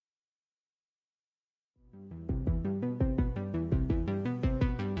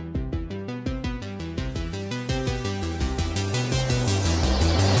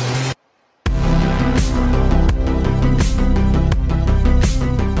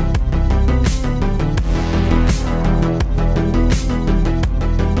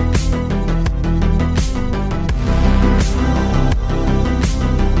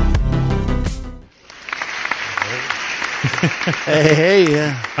Hey,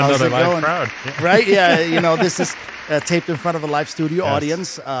 how's Another it live going? crowd. Yeah. Right? Yeah, this is taped in front of a live studio Yes.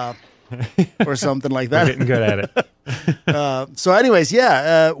 audience or something like We're that. getting good at it. So, anyways,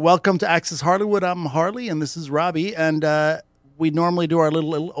 welcome to Access Hollywood. I'm Harley, and this is Robbie, and we normally do our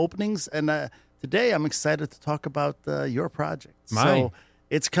little openings, and today I'm excited to talk about your project. Mine. So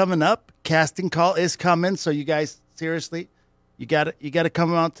it's coming up. Casting call is coming. So you guys, seriously, you got to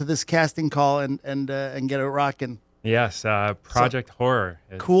come out to this casting call and get it rocking. Yes, Project Horror.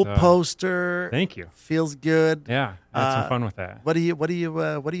 It's, Cool poster. Thank you. Feels good. Yeah, I had some fun with that. What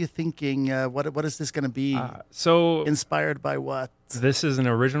are you thinking? What is this going to be? So Inspired by what? this is an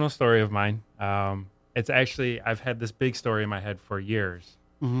original story of mine. It's actually, I've had this big story in my head for years,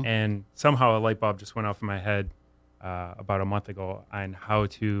 and somehow a light bulb just went off in my head about a month ago on how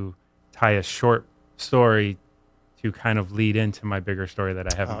to tie a short story to kind of lead into my bigger story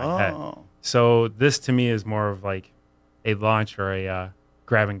that I have in my head. So this to me is more of like a launch or a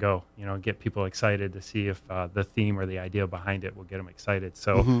grab and go, get people excited to see if the theme or the idea behind it will get them excited.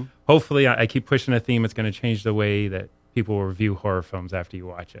 So hopefully I keep pushing a theme. It's going to change the way that people will review horror films after you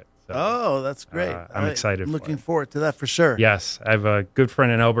watch it. So, That's great. I'm excited for Looking it. forward to that for sure. Yes, I have a good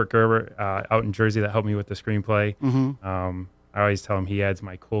friend in Albert Gerber out in Jersey that helped me with the screenplay. I always tell him he adds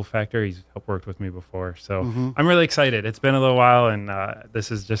my cool factor. He's worked with me before. So I'm really excited. It's been a little while, and this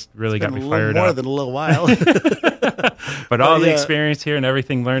has just really got me fired more up. than a little while. But all the experience here and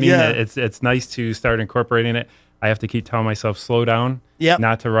everything learning, Yeah. it's nice to start incorporating it. I have to keep telling myself, slow down,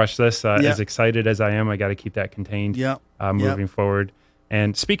 not to rush this. As excited as I am, I got to keep that contained moving forward.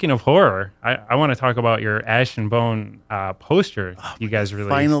 And speaking of horror, I want to talk about your Ash and Bone poster you guys released.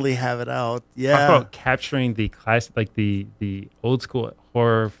 Finally have it out. Yeah. Talk about capturing the classic, like the old school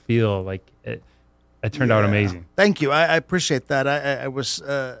horror feel. Like it turned out amazing. Thank you. I appreciate that. I was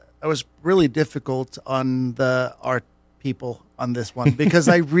really difficult on the art people on this one because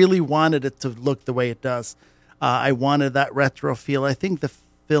I really wanted it to look the way it does. I wanted that retro feel. I think the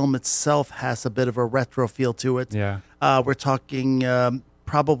film itself has a bit of a retro feel to it. Yeah. We're talking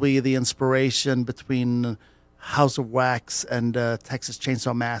probably the inspiration between House of Wax and Texas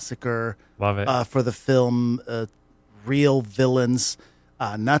Chainsaw Massacre. Love it. For the film, real villains,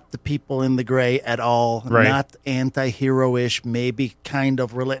 not the people in the gray at all, Right. not anti-hero-ish, maybe kind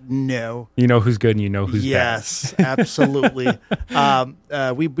of no. You know who's good and you know who's Yes, absolutely.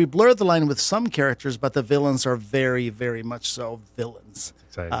 We blur the line with some characters, but the villains are very, very much so villains.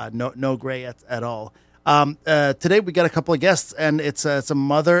 Exciting. No gray at all. Today we got a couple of guests, and it's a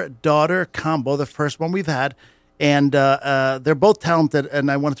mother-daughter combo, the first one we've had, and they're both talented.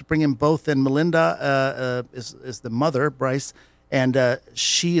 And I wanted to bring in both. And Melinda is the mother, Bryce, and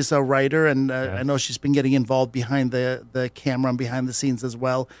she is a writer, and I know she's been getting involved behind the camera and behind the scenes as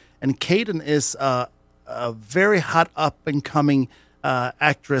well. And Kaden is a very hot up and coming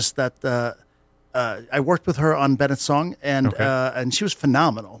actress that. I worked with her on Bennett's Song, and she was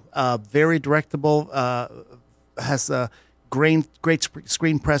phenomenal. Very directable, has a great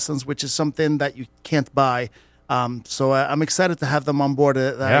screen presence, which is something that you can't buy. So I'm excited to have them on board.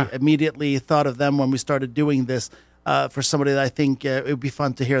 I immediately thought of them when we started doing this for somebody that I think it would be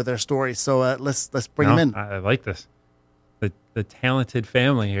fun to hear their story. So let's bring them in. I like this. The talented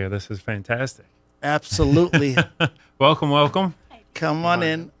family here. This is fantastic. Absolutely. Welcome. Come on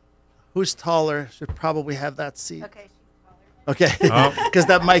in. Who's taller? Should probably have that seat. Okay, she's taller. Okay, because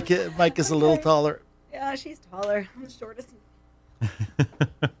that mic is a little taller. Yeah, she's taller. I'm the shortest.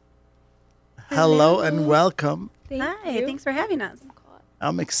 Hello and welcome. Hi, thanks for having us.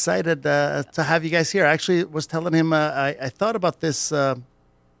 I'm excited to have you guys here. I actually was telling him I thought about this as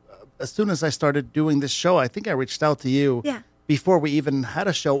soon as I started doing this show. I think I reached out to you before we even had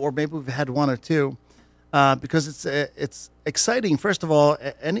a show, or maybe we've had one or two. Because it's exciting. First of all,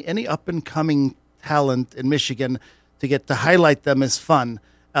 any up and coming talent in Michigan, to get to highlight them is fun.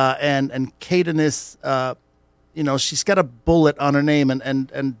 And Kaden is, she's got a bullet on her name,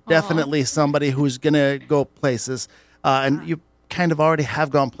 and definitely somebody who's gonna go places. And you kind of already have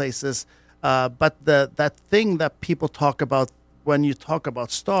gone places. But that thing that people talk about when you talk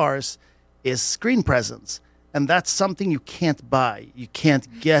about stars is screen presence, and that's something you can't buy, you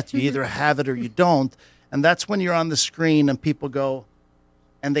can't get. You either have it or you don't. And that's when you're on the screen and people go,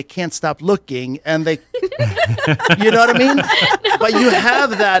 and they can't stop looking, and they, you know what I mean? But you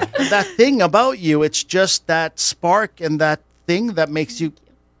have that thing about you. It's just that spark and that thing that makes you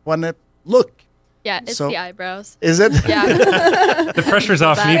want to look. Yeah, it's the eyebrows. Is it? Yeah. The pressure's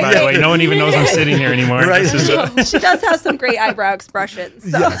off me, by the way. No one even knows I'm sitting here anymore. Right. She does have some great eyebrow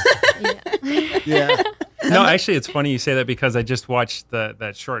expressions. So. Yeah. No, actually, it's funny you say that because I just watched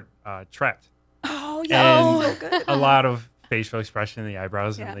that short, Trapped. Oh, yeah. And So good. a lot of facial expression, the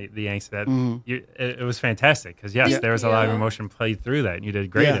eyebrows, Yeah. and the angst. That it was fantastic because there was a lot of emotion played through that, and you did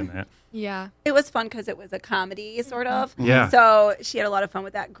great in that. Yeah. It was fun because it was a comedy, sort of. Yeah. So she had a lot of fun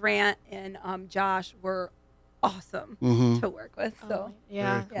with that. Grant and Josh were awesome to work with. So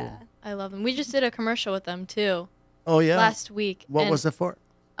Yeah. Very cool. yeah. I love them. We just did a commercial with them too Oh yeah. last week. What and, was it for?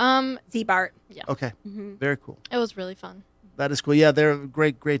 Z-Bart. Okay. Mm-hmm. Very cool. It was really fun. That is cool. Yeah, they're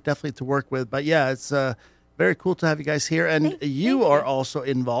great, definitely to work with. But yeah, it's very cool to have you guys here. And you are also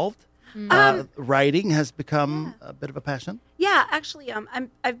involved. Writing has become a bit of a passion. Yeah, actually,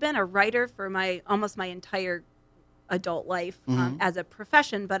 I've been a writer for almost my entire adult life as a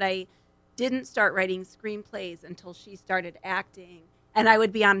profession, but I didn't start writing screenplays until she started acting. And I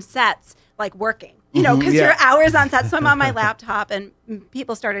would be on sets, like working, because you're hours on set. So I'm on my laptop, and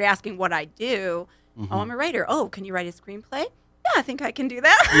people started asking what I do. Oh, I'm a writer. Oh, can you write a screenplay? Yeah, I think I can do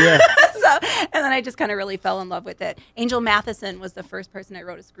that. Yeah. And then I just kind of really fell in love with it. Angel Matheson was the first person I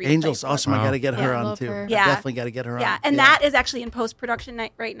wrote a screenplay Angel's for. awesome. I got to get her on love too. her. I Yeah. definitely got to get her on. Yeah, and that is actually in post-production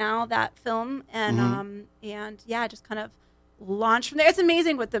right now, that film. And just kind of launched from there. It's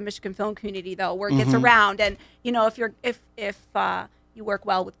amazing with the Michigan film community, though, where it gets around. And, if you work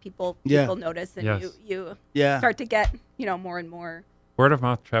well with people, people notice, and you start to get, more and more. Word of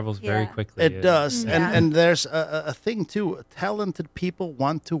mouth travels very quickly. It does. Yeah. And there's a thing, too. Talented people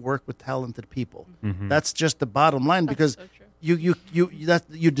want to work with talented people. That's just the bottom line, because so true.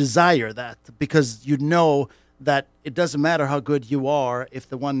 you desire that, because you know that it doesn't matter how good you are if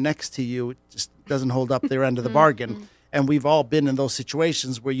the one next to you just doesn't hold up their end of the bargain. And we've all been in those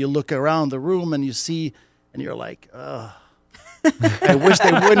situations where you look around the room and you see, and you're like, ugh. I wish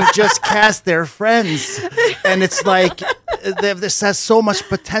they wouldn't just cast their friends. And it's like, this has so much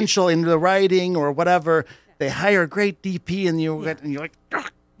potential in the writing or whatever. They hire a great DP, and you're like,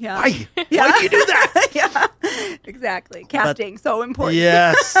 Yeah. why? Why do you do that? Yeah, exactly. Casting, so important.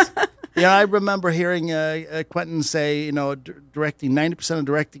 Yes. Yeah, I remember hearing Quentin say, directing, 90% of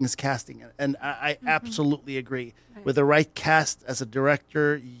directing is casting. And I absolutely agree. Right. With the right cast as a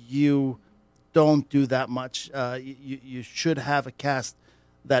director, you don't do that much. You should have a cast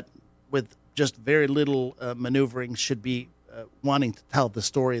that, with just very little maneuvering, should be wanting to tell the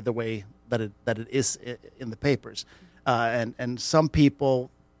story the way that it is in the papers. And some people,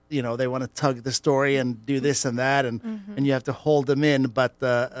 they want to tug the story and do this and that, and you have to hold them in. But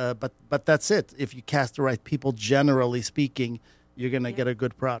that's it. If you cast the right people, generally speaking, you're going to get a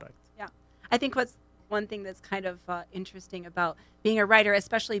good product. Yeah, I think what's one thing that's kind of interesting about being a writer,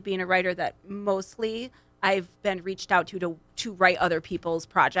 especially being a writer that mostly I've been reached out to write other people's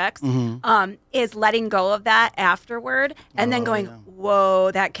projects, is letting go of that afterward and then going,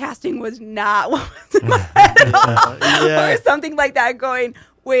 whoa, that casting was not what was in my head at all. Or something like that, going,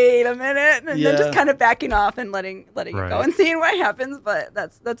 wait a minute, and then just kind of backing off and letting it go and seeing what happens. But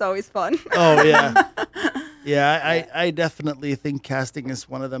that's always fun. Oh, yeah. Yeah, I definitely think casting is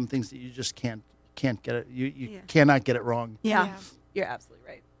one of them things that you just can't get it. You cannot get it wrong. Yeah, you're absolutely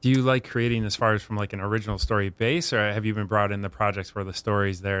right. Do you like creating as far as from like an original story base, or have you been brought in the projects where the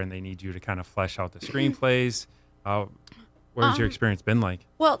story's there and they need you to kind of flesh out the screenplays? Where's your experience been like?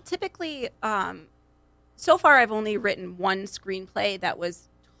 Well, typically, so far I've only written one screenplay that was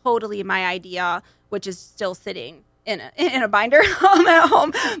totally my idea, which is still sitting in a binder at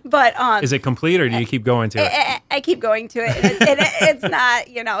home. But is it complete, or do you keep going to it? I keep going to it. It's not,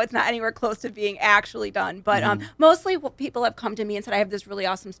 it's not anywhere close to being actually done. But mostly what people have come to me and said, I have this really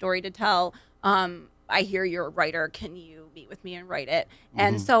awesome story to tell. I hear you're a writer. Can you meet with me and write it?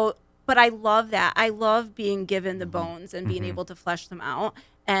 And so, but I love that. I love being given the bones and being able to flesh them out.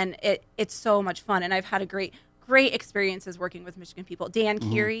 And it's so much fun. And I've had a great experiences working with Michigan people. Dan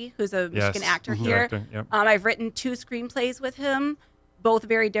Keary, who's a Michigan actor here. Yep. I've written 2 screenplays with him, both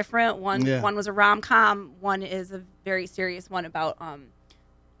very different. One was a rom-com. One is a very serious one about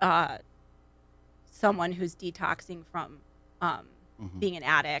someone who's detoxing from being an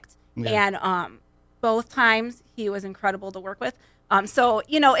addict. And both times he was incredible to work with. So,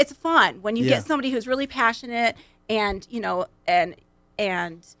 it's fun when you get somebody who's really passionate and,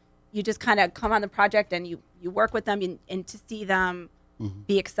 and you just kind of come on the project and you work with them and to see them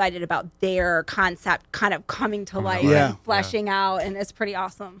be excited about their concept kind of coming to life and fleshing out, and it's pretty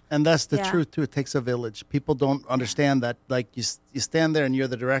awesome. And that's the truth too. It takes a village. People don't understand that. Like you stand there and you're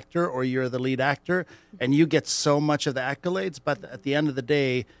the director or you're the lead actor and you get so much of the accolades, but at the end of the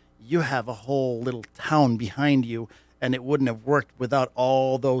day, you have a whole little town behind you, and it wouldn't have worked without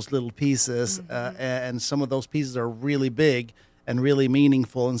all those little pieces. And some of those pieces are really big and really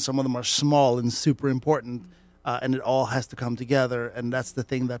meaningful, and some of them are small and super important, and it all has to come together. And that's the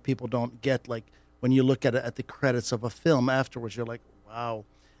thing that people don't get. Like, when you look at the credits of a film afterwards, you're like, wow.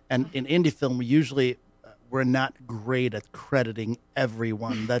 And in indie film, we're not great at crediting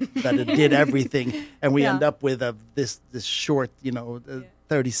everyone that it did everything, and we end up with this short,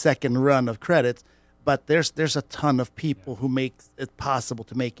 30-second run of credits. But there's a ton of people who make it possible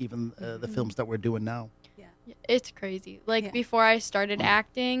to make even the films that we're doing now. Yeah, it's crazy. Like before I started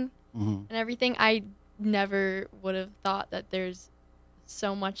acting and everything, I never would have thought that there's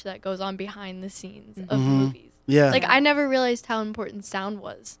so much that goes on behind the scenes of movies. Yeah. Like I never realized how important sound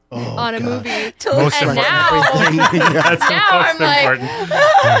was on a movie. Most and now that's I'm like,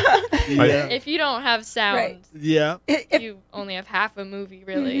 if you don't have sound, you only have half a movie,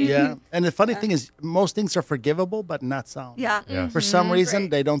 really. Yeah. And the funny thing is, most things are forgivable, but not sound. Yeah. For some reason,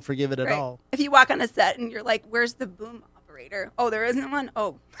 they don't forgive it at all. If you walk on a set and you're like, "Where's the boom operator?" Oh, there isn't one.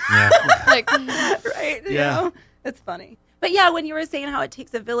 Oh, like right. You know? It's funny. But yeah, when you were saying how it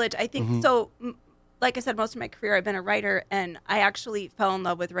takes a village, I think so. Like I said, most of my career I've been a writer, and I actually fell in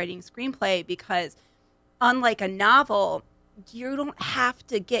love with writing screenplay because, unlike a novel, you don't have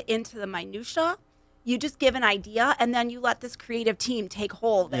to get into the minutia. You just give an idea, and then you let this creative team take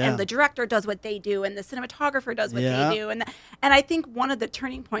hold, and the director does what they do, and the cinematographer does what they do, and I think one of the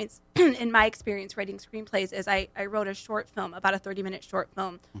turning points in my experience writing screenplays is I wrote a short film, about a 30-minute short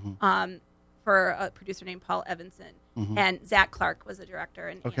film, for a producer named Paul Evanson, and Zach Clark was the director,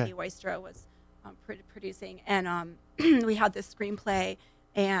 and Andy Weistra was producing, and we had this screenplay,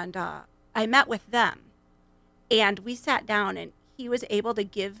 and I met with them, and we sat down, and he was able to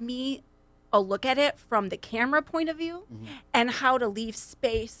give me a look at it from the camera point of view and how to leave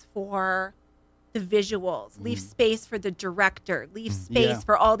space for the visuals, leave space for the director, leave space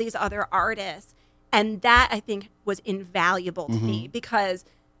for all these other artists, and that I think was invaluable to me because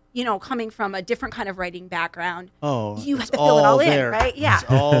coming from a different kind of writing background, you have to fill it all in, right? Yeah. It's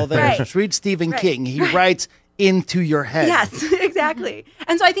all there. Right. Just read Stephen King. He writes into your head. Yes, exactly.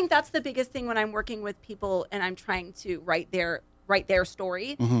 And so I think that's the biggest thing when I'm working with people and I'm trying to write their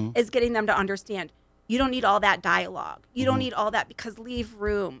story is getting them to understand you don't need all that dialogue. You don't need all that, because leave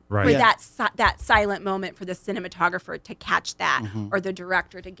room for that silent moment for the cinematographer to catch that or the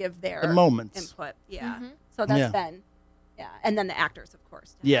director to give their moments. Input. Yeah. So that's been and then the actors, of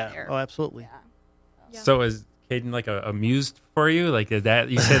course. Yeah. Oh, absolutely. So is Caden like a muse for you? Like, is that,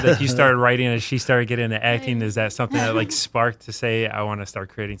 you said that you started writing and she started getting into acting. Is that something that like sparked to say, I want to start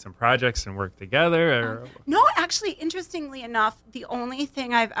creating some projects and work together? Or? No, actually, interestingly enough, the only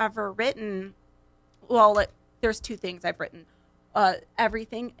thing I've ever written, there's two things I've written.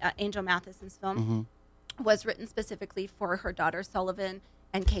 Everything, Angel Matheson's film, was written specifically for her daughter Sullivan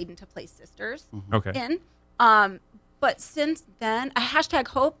and Caden to play sisters in. But since then, Hashtag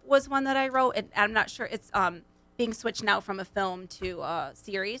Hope was one that I wrote, and I'm not sure, it's being switched now from a film to a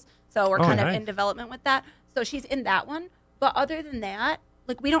series. So we're kind of in development with that. So she's in that one. But other than that,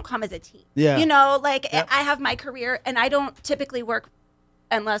 like, we don't come as a team. Yeah. I have my career, and I don't typically work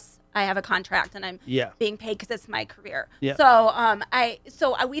unless I have a contract and I'm being paid because it's my career. Yeah. So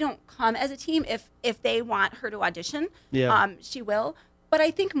we don't come as a team. If they want her to audition, she will. But I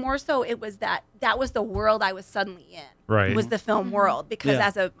think more so it was that was the world I was suddenly in. Right. Was the film world, because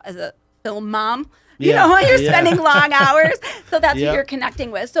as a film mom, you're spending long hours, so that's what you're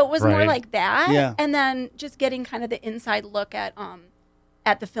connecting with. So it was more like that, and then just getting kind of the inside look at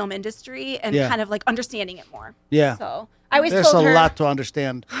the film industry and kind of like understanding it more. Yeah. So I always there's told her, a lot to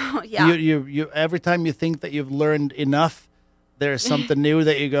understand. Yeah. You every time you think that you've learned enough, there's something new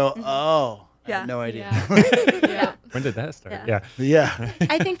that you go, oh. I have no idea. Yeah. When did that start? Yeah.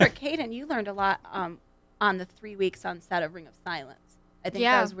 I think for Caden, you learned a lot on the 3 weeks on set of Ring of Silence. I think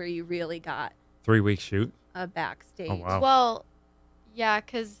that was where you really got 3 week shoot a backstage. Oh, wow. Well, yeah,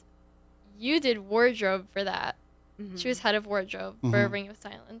 because you did wardrobe for that. She was head of wardrobe for Ring of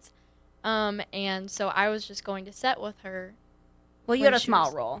Silence, and so I was just going to set with her. Well, you had a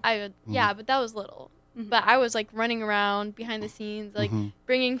small role. But that was little. But I was like running around behind the scenes, like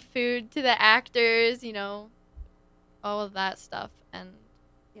bringing food to the actors, all of that stuff. And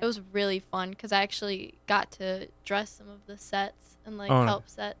it was really fun because I actually got to dress some of the sets and help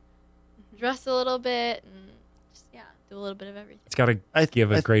set dress a little bit and just do a little bit of everything. It's got to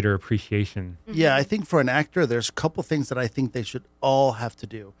give a greater appreciation. Yeah, I think for an actor, there's a couple things that I think they should all have to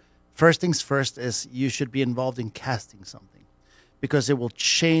do. First things first is you should be involved in casting something, because it will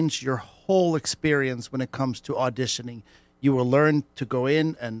change your whole experience when it comes to auditioning. You will learn to go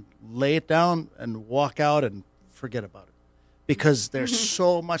in and lay it down and walk out and forget about it, because there's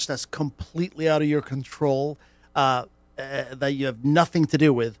so much that's completely out of your control that you have nothing to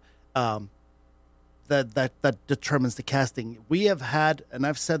do with. that determines the casting. We have had, and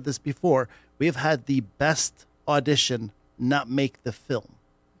I've said this before, we have had the best audition not make the film.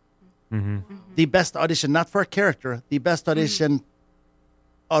 The best audition, not for a character, the best audition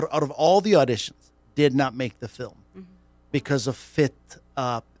out of all the auditions did not make the film because of fit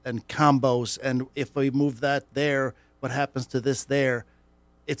and combos. And if we move that there, what happens to this there?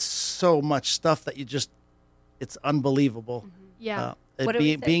 It's so much stuff that it's unbelievable. Yeah.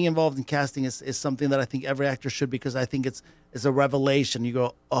 Being involved in casting is something that I think every actor should, because I think it's a revelation. You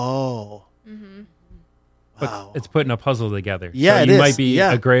go, oh. Wow. It's putting a puzzle together. Yeah, so it you is. might be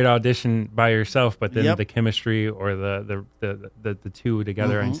Yeah. a great audition by yourself, but then the chemistry or the two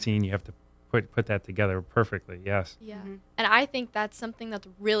together and scene, you have to put that together perfectly. Yes. Yeah. And I think that's something that's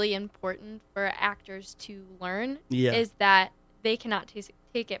really important for actors to learn is that they cannot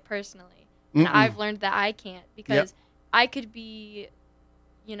take it personally. And I've learned that I can't, because I could be,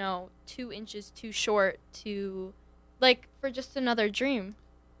 2 inches too short to, like, for Just Another Dream.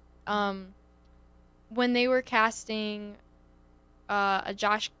 When they were casting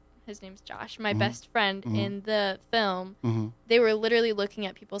Josh, his name's Josh, my best friend in the film, they were literally looking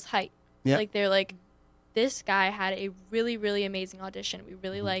at people's height. Yep. Like, they're like, this guy had a really, really amazing audition. We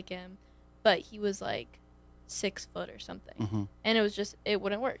really like him. But he was like 6 foot or something. And it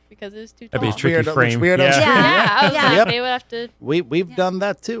wouldn't work because it was too tall. That'd be a tricky frame. Weird. Yeah. I was like, they would have to. We've done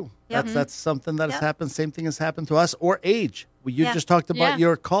that too. That's something that has happened. Same thing has happened to us. Or age. You just talked about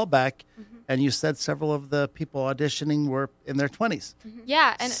your callback, and you said several of the people auditioning were in their 20s.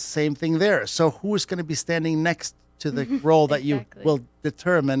 Yeah, and same thing there. So who's going to be standing next to the role that you will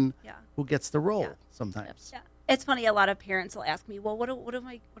determine who gets the role sometimes. Yeah. It's funny. A lot of parents will ask me, "Well, what do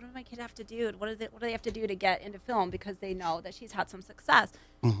my kid have to do? What do they have to do to get into film?" Because they know that she's had some success.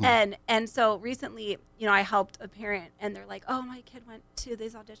 And so recently, I helped a parent, and they're like, "Oh, my kid went to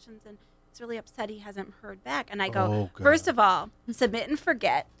these auditions and he's really upset he hasn't heard back." And I go, first of all, submit and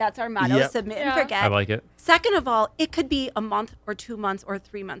forget. That's our motto: submit and forget. I like it. Second of all, it could be a month or 2 months or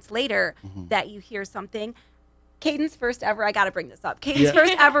 3 months later that you hear something. Caden's first ever, I got to bring this up. Caden's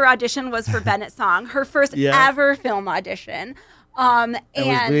first ever audition was for Bennett Song, her first ever film audition. It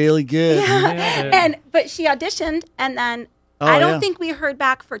was really good. But she auditioned, and then I don't think we heard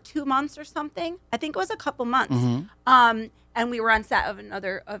back for 2 months or something. I think it was a couple months. And we were on set of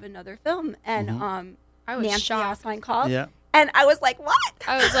another film, and I was Nancy shocked. Oswine called. Yeah. And I was like, "What?"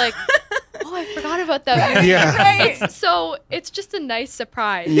 I was like, "Oh, I forgot about that movie." Right. It's just a nice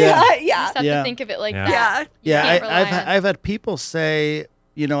surprise. Yeah. You just have to think of it like that. I've had people say,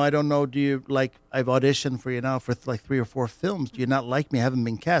 I don't know, do you like, I've auditioned for you now for like 3 or 4 films. Do you not like me? I haven't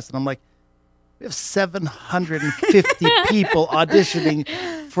been cast. And I'm like, we have 750 people auditioning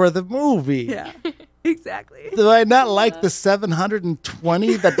for the movie. Yeah, exactly. Do I not like the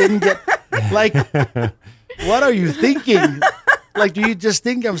 720 that didn't get, like, what are you thinking? Like, do you just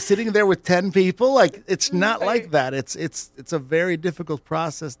think I'm sitting there with 10 people? Like, it's not like that. It's a very difficult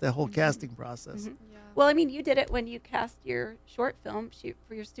process, the whole casting process. Well, I mean, you did it when you cast your short film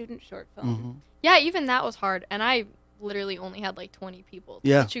for your student short film. Yeah, even that was hard. And I literally only had like 20 people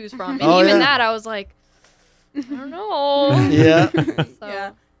to choose from. And even that, I was like, I don't know.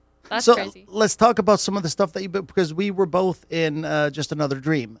 That's crazy. Let's talk about some of the stuff that because we were both in Just Another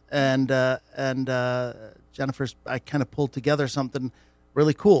Dream. And Jennifer's, I kind of pulled together something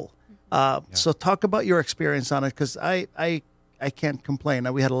really cool. So talk about your experience on it, because I can't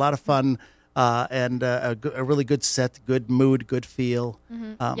complain. We had a lot of fun. And a really good set, good mood, good feel.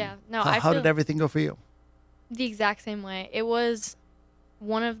 How did everything go for you? The exact same way. It was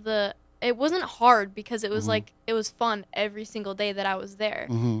it wasn't hard because it was like, it was fun every single day that I was there.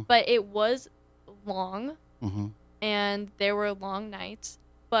 But it was long, and there were long nights,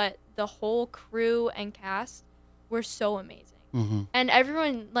 but the whole crew and cast were so amazing. And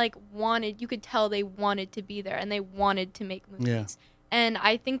everyone you could tell they wanted to be there and they wanted to make movies. And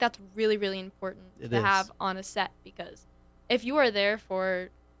I think that's really, really important to have on a set, because if you are there for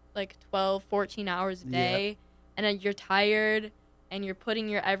 12, 14 hours a day and then you're tired and you're putting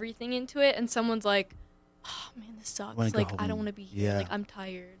your everything into it and someone's like, "Oh man, this sucks. I don't want to be here. I'm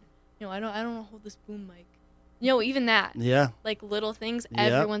tired. I don't want to hold this boom mic." Even that. Yeah. Little things,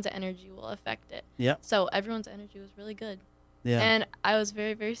 everyone's energy will affect it. Yeah. So everyone's energy was really good. Yeah. And I was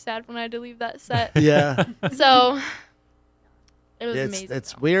very, very sad when I had to leave that set. So it was amazing.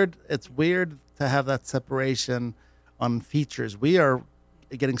 It's weird. It's weird to have that separation on features. We are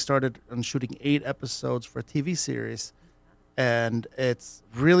getting started on shooting 8 episodes for a TV series, and it's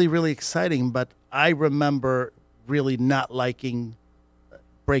really, really exciting. But I remember really not liking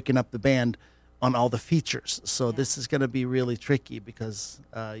breaking up the band on all the features. So this is going to be really tricky because,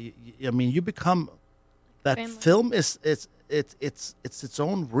 you become that family. film is it's its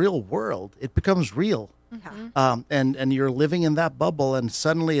own real world. It becomes real. And you're living in that bubble, and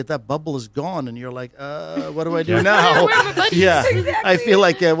suddenly that bubble is gone, and you're like, what do I do now? Where are my buddies? Yeah, Exactly. I feel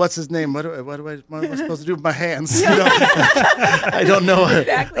like what's his name? What am I supposed to do with my hands? You know? I don't know. I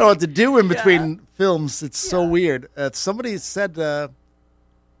don't know what to do in between films. It's so weird. Somebody said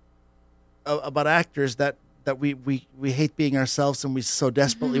about actors that we hate being ourselves, and we so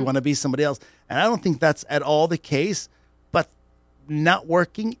desperately want to be somebody else. And I don't think that's at all the case. But not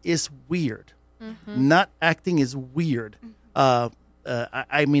working is weird. Not acting is weird. I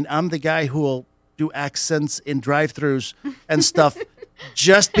mean, I'm the guy who will do accents in drive-thrus and stuff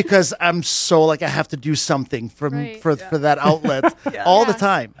just because I'm so like I have to do something for that outlet all the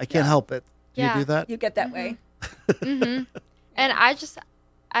time. I can't help it. Do you do that? You get that way. And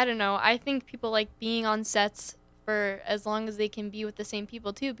I don't know. I think people like being on sets for as long as they can be with the same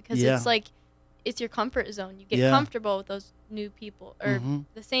people too, because it's like it's your comfort zone. You get comfortable with those new people or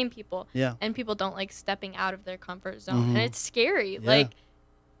the same people. Yeah. And people don't like stepping out of their comfort zone. And it's scary. Yeah. Like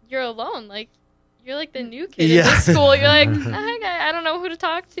you're alone. Like you're like the new kid in this school. You're like, I don't know who to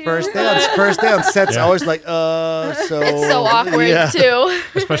talk to. First day on set's always like, so it's so awkward too.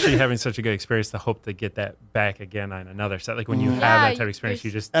 Especially having such a good experience to hope to get that back again on another set. Like when you have that type of experience, you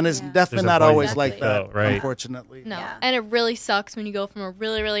just and it's definitely not always like that, right? Unfortunately. No. Yeah. And it really sucks when you go from a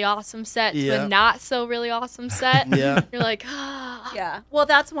really, really awesome set to a not so really awesome set. You're like, Yeah. Well,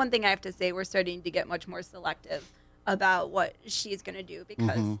 that's one thing I have to say. We're starting to get much more selective about what she's going to do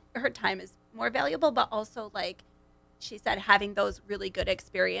because her time is more valuable, but also like she said, having those really good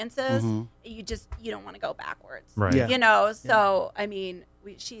experiences, you don't want to go backwards, right? You know, so I mean,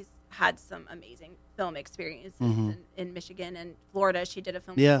 she's had some amazing film experiences in Michigan and Florida. She did a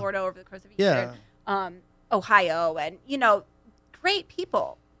film in Florida over the course of a year, Ohio, and you know, great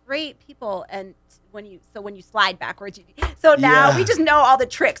people, and when you slide backwards, now we just know all the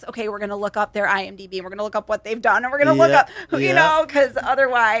tricks. Okay, we're gonna look up their IMDb, and we're gonna look up what they've done, and we're gonna look up who you know, because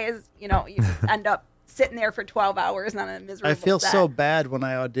otherwise, you know, you just end up sitting there for 12 hours on a miserable I feel set. so bad when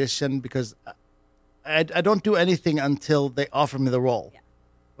I audition because I don't do anything until they offer me the role.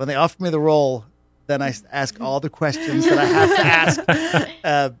 When they offer me the role, then I ask all the questions that I have to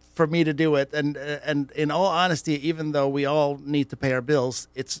ask for me to do it. And in all honesty, even though we all need to pay our bills,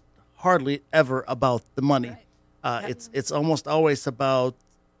 it's hardly ever about the money. It's almost always about,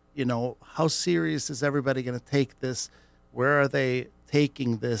 you know, how serious is everybody going to take this? Where are they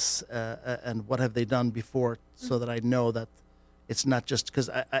taking this? And what have they done before? So that I know that it's not just because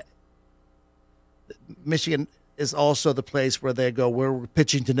Michigan is also the place where they go, we're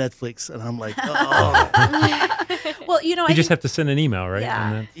pitching to Netflix. And I'm like, Well, you know, you just have to send an email,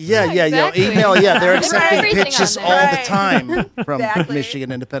 right? Exactly. Email. Yeah, they're accepting everything pitches on all there. the time from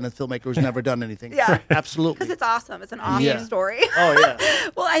Michigan independent filmmaker who's never done anything. Yeah. Absolutely. Because it's awesome. It's an awesome story. Oh, yeah.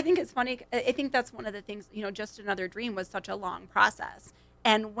 Well, I think it's funny. I think that's one of the things, you know, Just Another Dream was such a long process.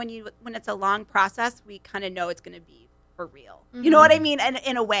 And when it's a long process, we kind of know it's going to be for real. You know what I mean? And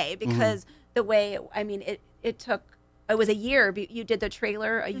in a way, because the way, I mean, it was a year. You did the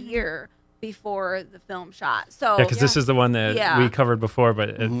trailer a year before the film shot. So because this is the one that we covered before,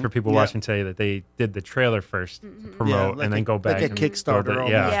 but for people watching today, that they did the trailer first to promote like and then go back like a and Kickstarter. build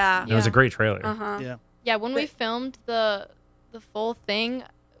it. It was a great trailer. Yeah, when we filmed the full thing,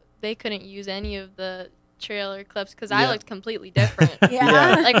 they couldn't use any of the trailer clips because I looked completely different.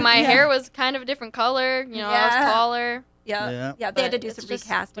 Like my hair was kind of a different color. You know, I was taller. They had to do some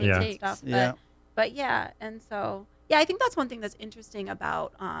recasting and stuff. But and so I think that's one thing that's interesting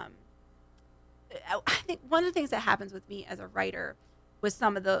about. I think one of the things that happens with me as a writer with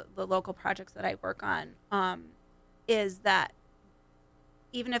some of the local projects that I work on is that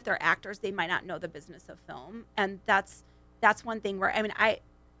even if they're actors, they might not know the business of film. And that's one thing where, I mean,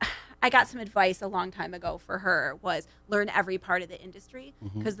 I got some advice a long time ago for her was learn every part of the industry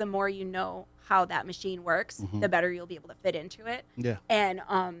because the more you know how that machine works, the better you'll be able to fit into it. Yeah.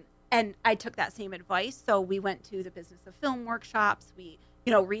 And I took that same advice. So we went to the business of film workshops. We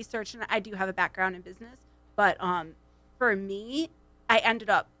research, and I do have a background in business, but for me, I ended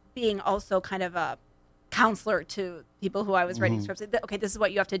up being also kind of a counselor to people who I was writing scripts. Okay, this is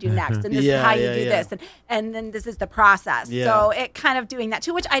what you have to do next, and this is how you do this, and then this is the process. So it kind of doing that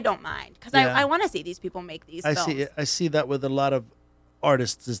too, which I don't mind because I want to see these people make these films. I see that with a lot of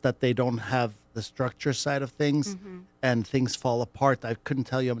artists is that they don't have the structure side of things, and things fall apart. I couldn't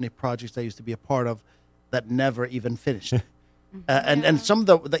tell you how many projects I used to be a part of that never even finished. And some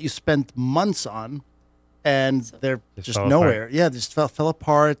of that you spent months on, and they're just nowhere. Apart. Yeah, they just fell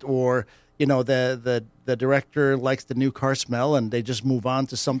apart, or the director likes the new car smell, and they just move on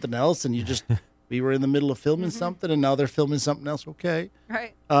to something else, and you just We were in the middle of filming something, and now they're filming something else. Okay.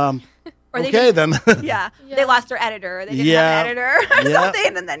 Right. Or okay, then. They lost their editor. Or they didn't have an editor or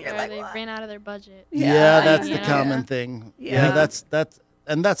something, and then you're like, they ran out of their budget. That's the common thing. Yeah. That's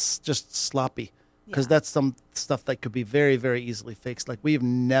just sloppy. Because that's some stuff that could be very, very easily fixed. Like, we've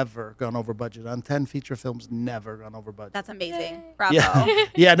never gone over budget on 10 feature films. Never gone over budget. That's amazing. Bravo.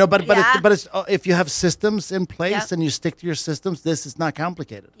 Yeah, no, but it's if you have systems in place and you stick to your systems, this is not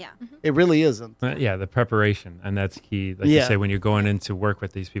complicated. Yeah, it really isn't. The preparation, and that's key. Like you say, when you're going in to work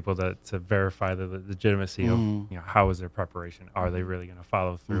with these people to verify the legitimacy of how is their preparation. Are they really going to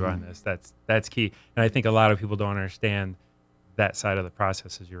follow through on this? That's key. And I think a lot of people don't understand that side of the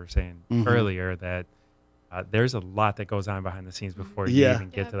process, as you were saying earlier, that there's a lot that goes on behind the scenes before you even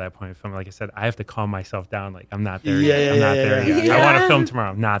get to that point of film. Like I said, I have to calm myself down. Like, I'm not there yet. I'm not there yet. I want to film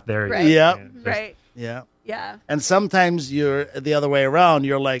tomorrow. I'm not there yet. Yeah. Right. Yeah. Yeah. And sometimes you're the other way around.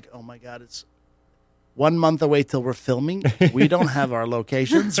 You're like, oh my God, it's 1 month away till we're filming. We don't have our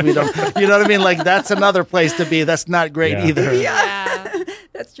locations. We don't, you know what I mean? Like, that's another place to be. That's not great either. Yeah.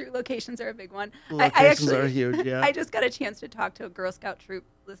 That's true. Locations are a big one. Locations are huge, I just got a chance to talk to a Girl Scout troop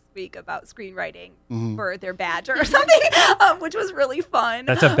this week about screenwriting for their badge or something, which was really fun.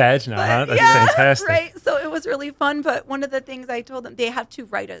 That's a badge now, huh? That's fantastic. Right. So it was really fun. But one of the things I told them, they have to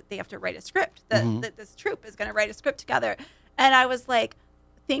write a script. That this troop is going to write a script together. And I was like,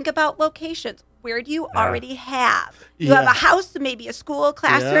 think about locations. Where do you already have? You have a house, maybe a school,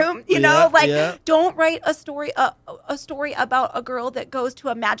 classroom. Don't write a story about a girl that goes to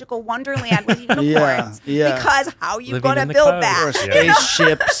a magical wonderland with unicorns. Because how are you going to build that? Or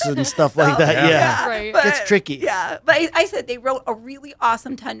spaceships and stuff like that. Right. But, it's tricky. Yeah. But I said they wrote a really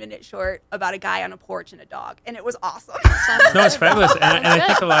awesome 10-minute short about a guy on a porch and a dog, and it was awesome. No, it's fabulous, and I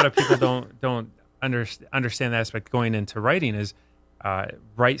think a lot of people don't understand that aspect going into writing is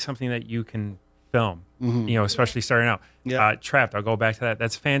write something that you can film, especially starting out. Trapped, I'll go back to that.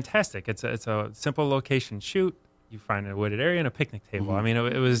 That's fantastic. It's a simple location shoot. You find a wooded area and a picnic table. I mean,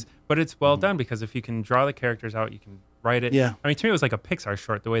 it was, but it's well done because if you can draw the characters out, you can write it. Yeah. I mean, to me, it was like a Pixar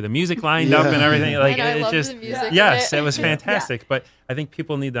short, the way the music lined up and everything. Like, it just, it was fantastic. But I think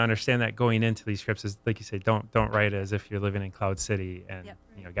people need to understand that going into these scripts is, like you say, don't write it as if you're living in Cloud City and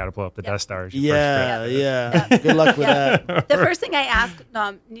got to blow up the Death Star. Good luck with that. The first thing I ask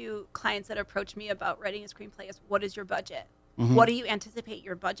new clients that approach me about writing a screenplay is, what is your budget? What do you anticipate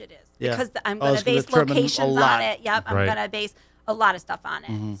your budget is? Because I'm going to base locations on it. I'm going to base a lot of stuff on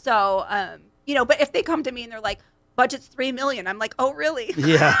it. So, but if they come to me and they're like, budget's $3 million, I'm like, oh, really?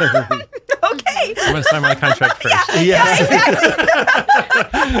 Yeah. Okay. I'm going to sign my contract first. Exactly.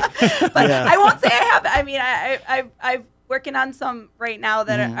 But I won't say I have. I mean, I'm working on some right now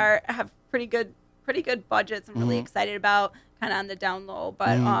that have pretty good budgets. I'm really excited about, kind of on the down low,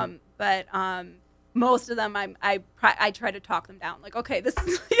 but most of them I try to talk them down. Like, okay, this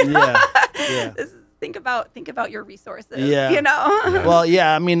is this is think about your resources. Well,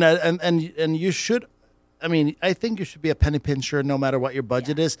 I mean, and you should. I mean, I think you should be a penny pincher no matter what your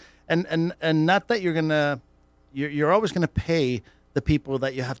budget is, and not that you're always gonna pay the people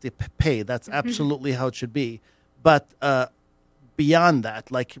that you have to pay. That's absolutely how it should be. But beyond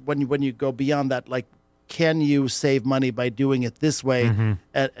that, like when you go beyond that, like, can you save money by doing it this way?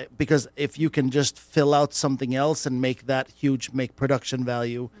 Because if you can just fill out something else and make that make production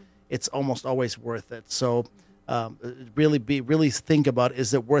value, it's almost always worth it. So really think about,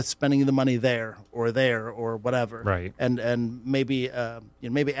 is it worth spending the money there or whatever? Right. And maybe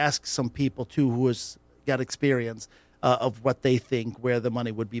maybe ask some people too who has got experience of what they think where the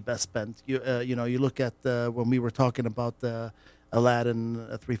money would be best spent. You look at when we were talking about the Aladdin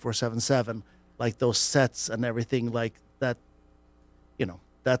 3477. Like those sets and everything like that,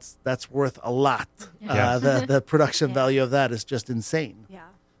 that's worth a lot. The production value of that is just insane. Yeah.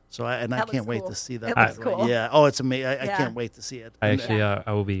 So I can't wait to see that. It looks cool. Yeah. Oh, it's amazing. I can't wait to see it. I actually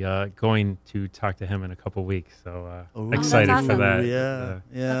I will be going to talk to him in a couple weeks. So excited for that. Yeah.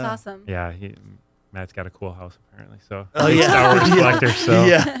 That's awesome. Yeah. Matt's got a cool house apparently. So Star Wars collector. So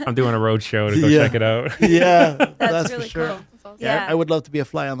I'm doing a road show to go check it out. Yeah. That's for really sure. cool. Awesome. Yeah, I would love to be a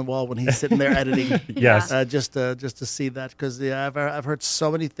fly on the wall when he's sitting there editing. Yes, just to see that, because I've heard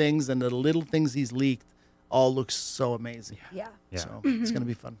so many things, and the little things he's leaked all looks so amazing. Yeah. So it's gonna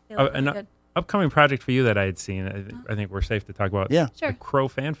be fun. An upcoming project for you that I had seen. I think we're safe to talk about. Yeah, sure. The Crow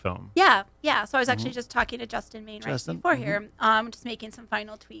fan film. Yeah. So I was actually just talking to Justin Main right before here. Just making some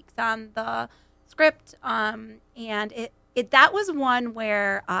final tweaks on the script. And it that was one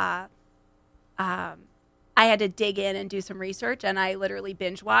where I I had to dig in and do some research, and I literally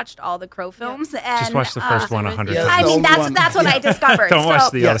binge watched all the Crow films. And just watch the first one 100 Yeah, times. I mean, that's what I discovered. Don't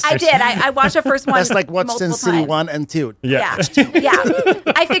watch the others. I did. I watched the first one. That's like watch Sin City times. 1 and 2. Yeah.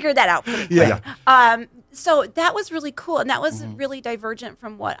 I figured that out pretty quick. So that was really cool, and that was really divergent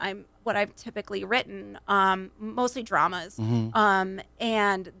from what I've typically written, mostly dramas.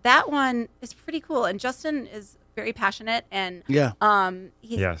 And that one is pretty cool. And Justin is very passionate, and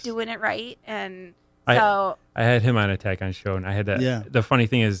he's doing it right. And so I had him on Attack on Show, and I had to. Yeah. The funny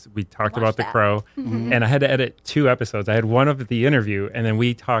thing is, we talked about The Crow, and I had to edit 2 episodes. I had one of the interview, and then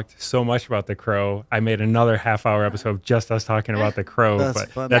we talked so much about The Crow. I made another half-hour episode of just us talking about The Crow.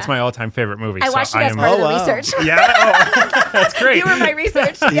 That's my all-time favorite movie. I watched it as part of the research. That's great. You were my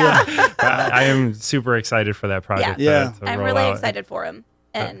research. Yeah. I am super excited for that project. Yeah. to I'm roll really out. excited for him,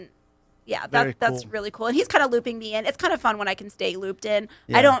 and Very that's cool. really cool. And he's kind of looping me in. It's kind of fun when I can stay looped in.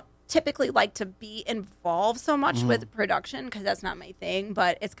 I don't typically like to be involved so much with production because that's not my thing,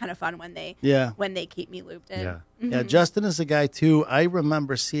 but it's kind of fun when they keep me looped in. Yeah. Yeah, Justin is a guy too. I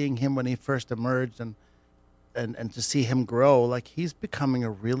remember seeing him when he first emerged, and to see him grow, like he's becoming a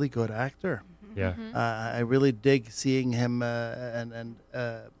really good actor. Yeah. I really dig seeing him, and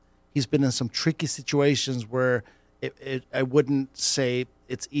he's been in some tricky situations where I wouldn't say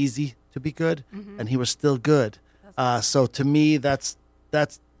it's easy to be good, and he was still good. So to me, that's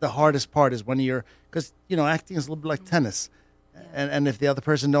the hardest part is when because acting is a little bit like tennis. And if the other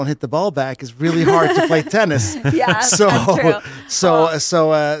person don't hit the ball back, it's really hard to play tennis. Yeah, So that's true.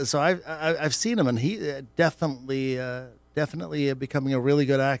 so I've seen him, and he definitely becoming a really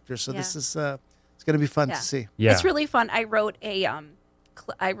good actor. So this is it's going to be fun to see. Yeah. It's really fun. I wrote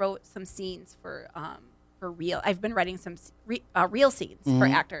I wrote some scenes for real. I've been writing some real scenes for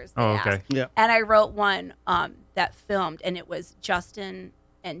actors. Oh, okay. Yeah. And I wrote one that filmed, and it was Justin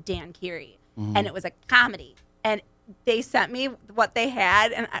and Dan Keary, and it was a comedy. And they sent me what they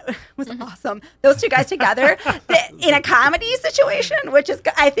had, and it was awesome. Those 2 guys together in a comedy situation, which is,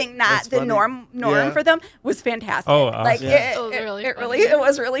 I think, not That's the funny. norm Yeah. for them, was fantastic. Oh, awesome. Like Yeah. it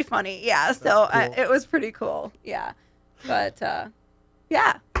was really funny. Yeah, so That's cool. it was pretty cool. Yeah, but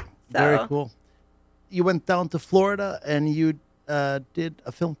yeah, so Very cool. You went down to Florida and you did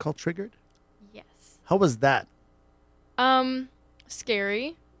a film called Triggered. Yes. How was that?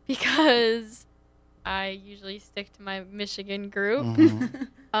 Scary because I usually stick to my Michigan group.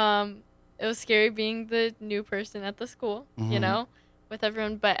 It was scary being the new person at the school, with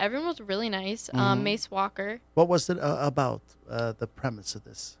everyone, but everyone was really nice. Mace Walker. What was it about, the premise of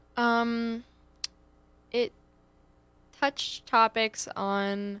this? It touched topics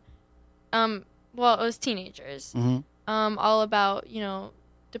on, it was teenagers. All about,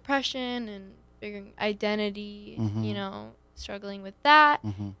 depression and figuring identity, struggling with that.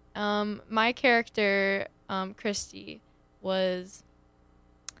 My character, Christy, was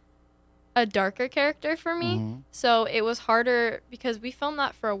a darker character for me. So it was harder because we filmed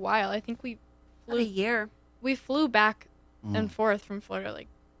that for a while. I think we a year. We flew back and forth from Florida like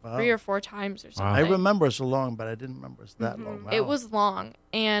 3 or 4 times or something. I remember it so long, but I didn't remember it's that long. Wow. It was long,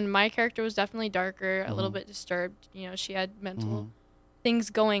 and my character was definitely darker, a little bit disturbed. She had mental things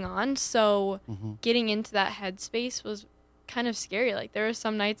going on, so getting into that headspace was kind of scary. Like, there were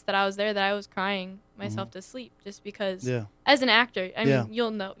some nights that I was there that I was crying myself to sleep just because as an actor, I mean,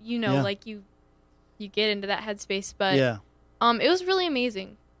 you know, like you get into that headspace, but it was really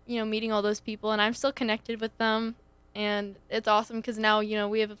amazing, meeting all those people, and I'm still connected with them. And it's awesome because now,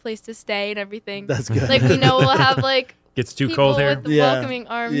 we have a place to stay and everything. That's good. Like, we know we'll have, like, Gets too people cold here. with the welcoming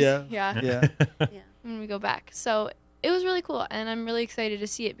arms. Yeah. When we go back. So it was really cool. And I'm really excited to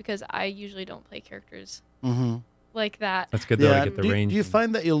see it because I usually don't play characters like that. That's good, though, to get the range. Do you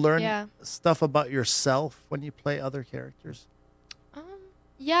find that you learn stuff about yourself when you play other characters?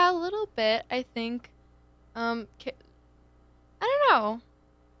 Yeah, a little bit, I think. I don't know,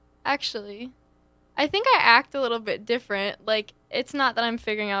 actually. I think I act a little bit different. Like, it's not that I'm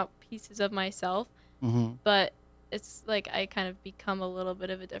figuring out pieces of myself, but it's like I kind of become a little bit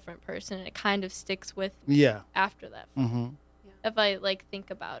of a different person, and it kind of sticks with me after that. If I, like,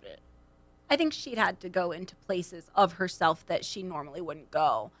 think about it. I think she'd had to go into places of herself that she normally wouldn't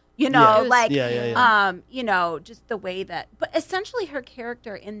go. Just the way that... But essentially her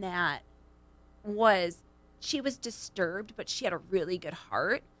character in that was... She was disturbed, but she had a really good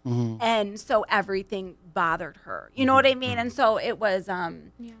heart. And so everything bothered her. You know what I mean? And so it was,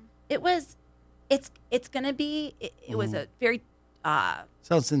 it's going to be, it was a very,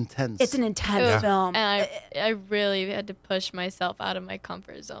 sounds intense. It's an intense film. And I really had to push myself out of my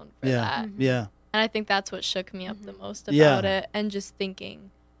comfort zone for that. Yeah. And I think that's what shook me up the most about it. And just thinking,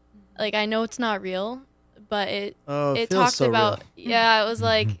 like, I know it's not real, but it feels talked so about real. it was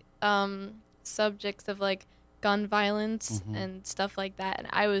like subjects of like gun violence and stuff like that, and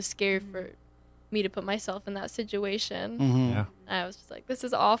I was scared for me to put myself in that situation. Yeah. I was just like, this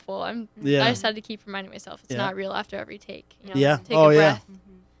is awful. I just had to keep reminding myself it's not real after every take. You know? Yeah. Take a breath.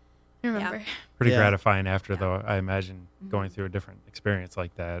 Mm-hmm. Remember. Pretty Yeah. gratifying after, though, I imagine, going through a different experience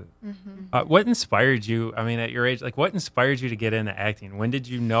like that. What inspired you? I mean, at your age, like, what inspired you to get into acting? When did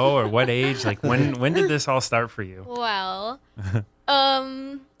you know, or what age? Like, when did this all start for you? Well,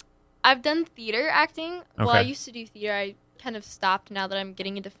 I've done theater acting. Well, I used to do theater. I kind of stopped now that I'm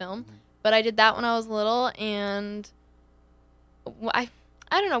getting into film. But I did that when I was little, and I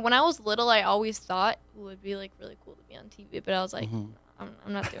don't know. When I was little, I always thought it would be like really cool to be on TV. But I was like, I'm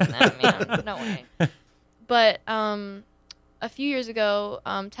not doing that. I mean, no way. But a few years ago,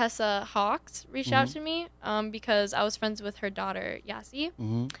 Tessa Hawks reached out to me because I was friends with her daughter,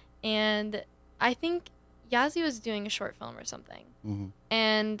 Yazzie. And I think Yazzie was doing a short film or something.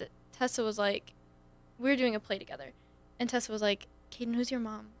 And Tessa was like, we were doing a play together. And Tessa was like, Caden, who's your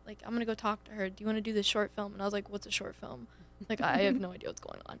mom? Like, I'm going to go talk to her. Do you want to do this short film? And I was like, what's a short film? Like, I have no idea what's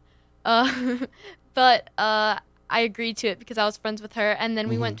going on. But I agreed to it because I was friends with her. And then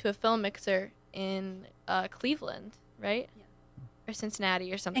we went to a film mixer in Cleveland, right? Yeah. Or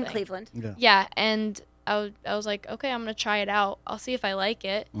Cincinnati or something. In Cleveland. Yeah. And I was like, okay, I'm going to try it out. I'll see if I like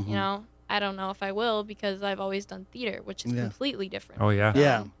it. You know, I don't know if I will because I've always done theater, which is completely different. Oh, yeah.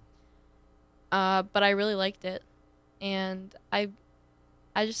 Yeah. But I really liked it. And I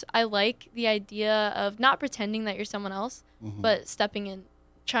like the idea of not pretending that you're someone else, but stepping in,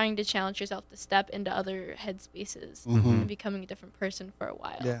 trying to challenge yourself to step into other headspaces and becoming a different person for a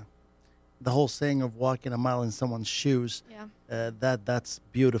while. Yeah. The whole saying of walking a mile in someone's shoes, that's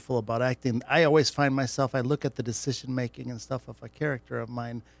beautiful about acting. I always find myself, I look at the decision-making and stuff of a character of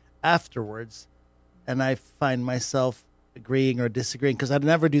mine afterwards, and I find myself agreeing or disagreeing because I'd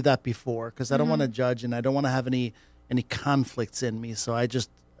never do that before because I don't want to judge and I don't want to have any conflicts in me, so I just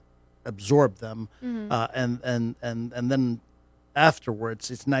absorb them, and then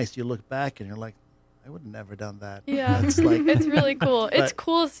afterwards, it's nice. You look back and you're like, I would have never done that. Yeah, it's like it's really cool. It's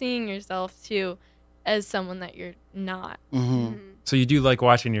cool seeing yourself too, as someone that you're not. So you do like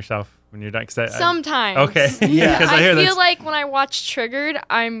watching yourself when you're done? Sometimes. Okay. Yeah. I feel like when I watch Triggered,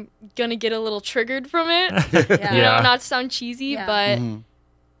 I'm gonna get a little triggered from it. You know, not to sound cheesy, but.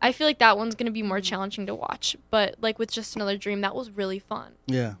 I feel like that one's going to be more challenging to watch. But, like, with Just Another Dream, that was really fun.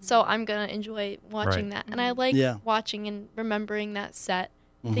 Yeah. So I'm going to enjoy watching that. And I like watching and remembering that set,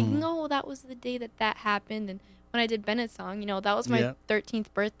 thinking, oh, that was the day that happened. And when I did Bennett's song, you know, that was my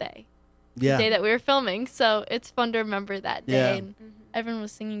 13th birthday, the day that we were filming. So it's fun to remember that day. And everyone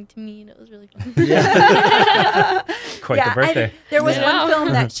was singing to me, and it was really fun. Quite the birthday. There was one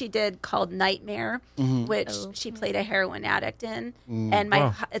film that she did called Nightmare, which she played a heroin addict in. And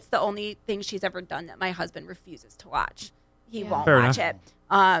it's the only thing she's ever done that my husband refuses to watch. He won't watch it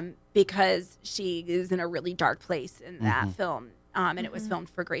because she is in a really dark place in that film. And it was filmed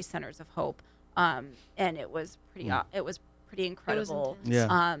for Grace Centers of Hope. And it was pretty incredible.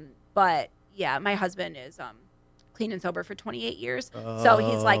 But yeah, my husband is clean and sober for 28 years. So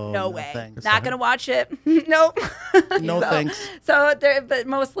he's like, no way. Thanks. Not going to watch it. Nope. No thanks. So but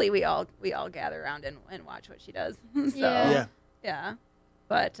mostly we all gather around and watch what she does. So yeah.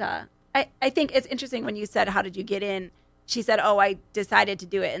 But I think it's interesting when you said, how did you get in? She said, oh, I decided to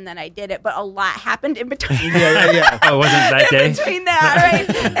do it and then I did it, but a lot happened in between. Oh, wasn't that day? In between that,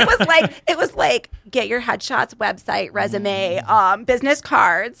 right? It was like get your headshots, website, resume, business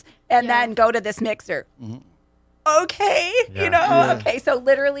cards, and then go to this mixer. Okay, okay. So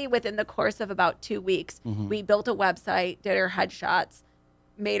literally within the course of about 2 weeks, we built a website, did our headshots,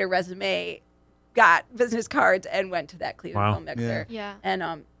 made a resume, got business cards, and went to that Cleveland film mixer. Yeah.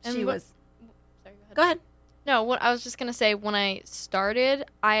 And she was. Sorry, go ahead. No, what I was just gonna say, when I started,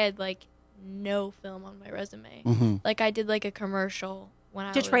 I had like no film on my resume. Like I did like a commercial when I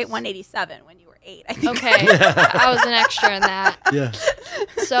was Detroit 187 when you were 8. I think. Okay, I was an extra in that. Yeah.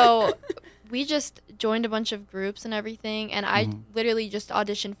 So we just joined a bunch of groups and everything, and I literally just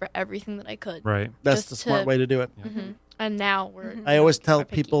auditioned for everything that I could. Right. That's the smart way to do it. And now we're. I always tell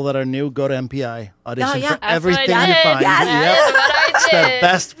people that are new, go to MPI, audition for That's everything what I you did. find. That's what I It's did. the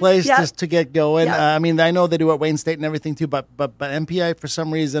best place just to get going. Yeah. I mean, I know they do at Wayne State and everything too, but MPI, for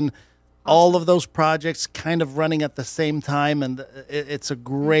some reason, all of those projects kind of running at the same time, and it's a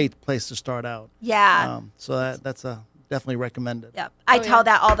great place to start out. Yeah. So that's a definitely recommend it. Yep. I tell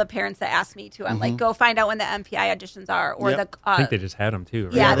that all the parents that ask me to. I'm like, go find out when the MPI auditions are, or the. I think they just had them too.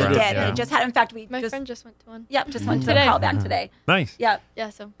 Right? Yeah, they did. Yeah. They just had. In fact, My friend just went to one. Yep, just went to the Today. callback today. Nice. Yep. Yeah,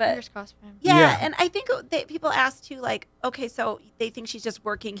 so But- fingers crossed for him. Yeah, and I think people ask too, like, okay, so they think she's just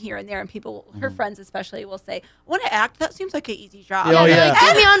working here and there, and people, her friends especially, will say, "Want to act? That seems like an easy job." Oh, they're yeah. like,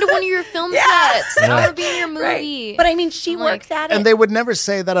 get me onto one of your film sets. I want to be in your movie. Right. But I mean, she I'm works like- at it. And they would never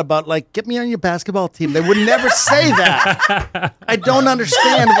say that about, like, get me on your basketball team. They would never say that. I don't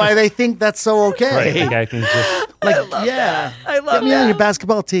understand why they think that's so okay. Right. The guy can just Like, I get love me on that. your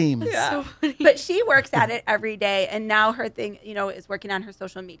basketball team. Yeah. So funny. But she works at it every day, and now her thing, is working on her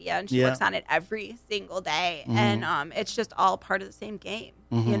social media, and she Yeah. works on it every single day, and it's just all part of the same game,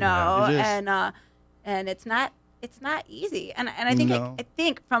 Yeah, it is. and it's not easy, and I think No. I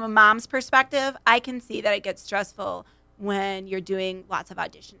think from a mom's perspective, I can see that it gets stressful when you're doing lots of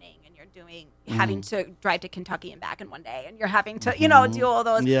auditioning and you're doing having to drive to Kentucky and back in one day, and you're having to do all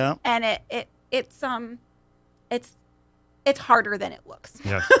those, Yeah. and it's harder than it looks.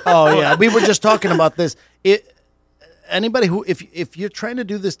 yeah. Oh yeah, we were just talking about this. Anybody who, if you're trying to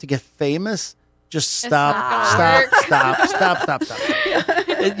do this to get famous, just not gonna stop.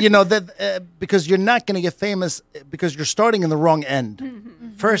 Because you're not going to get famous because you're starting in the wrong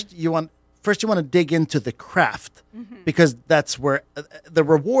end. First, you want to dig into the craft because that's where the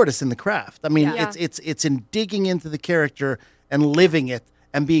reward is in the craft. I mean, Yeah. it's in digging into the character and living it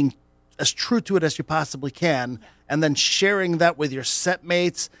and being as true to it as you possibly can, and then sharing that with your set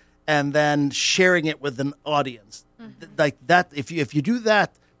mates, and then sharing it with an audience. Like that, if you do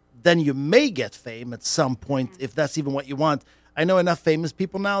that, then you may get fame at some point, if that's even what you want. I know enough famous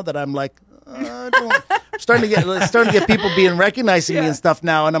people now that I'm like, starting to get people recognizing me and stuff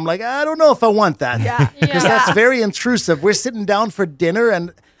now, and I'm like, I don't know if I want that. Yeah. Because that's very intrusive. We're sitting down for dinner,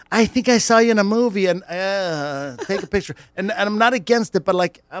 and I think I saw you in a movie, and take a picture. And I'm not against it, but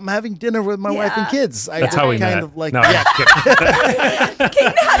like, I'm having dinner with my wife and kids. That's how we kind met. of like, no, yeah.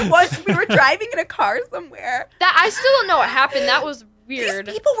 Kate had once we were driving in a car somewhere. That I still don't know what happened. That was These weird.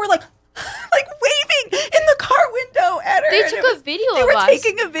 people were like waving in the car window at her. They and took it was- a video They of were us.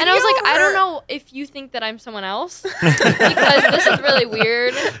 taking a video. And I was like, of I her. don't know if you think that I'm someone else because this is really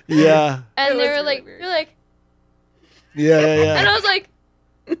weird. Yeah. And It they was were really like, weird. you're like, Yeah. and I was like,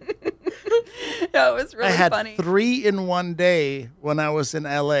 Yeah, it was really I had funny. 3 in one day when I was in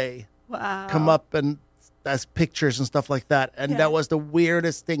LA Wow. come up and as pictures and stuff like that, and Yeah. that was the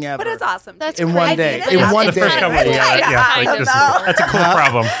weirdest thing ever. But it's awesome. That's too. In one I day. mean, In it's- one it's day. First kind of- couple, it's kind of- like I this, know. that's a cool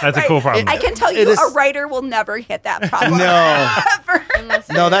problem. That's a cool problem. I can tell It you, is- a writer will never hit that problem. No. Ever. unless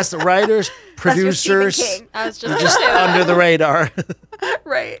No, that's the writers, That's your Stephen producers, King. I was just, just under the radar.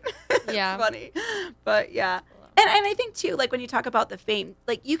 Right. Yeah. It's funny. But yeah. And I think too, like when you talk about the fame,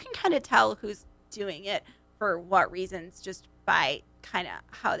 like you can kind of tell who's doing it for what reasons just by kind of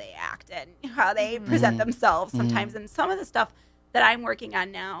how they act and how they present themselves sometimes. And some of the stuff that I'm working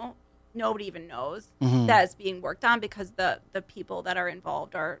on now, nobody even knows that is being worked on because the people that are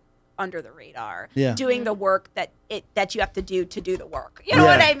involved are under the radar, Yeah. doing the work that you have to do the work. You know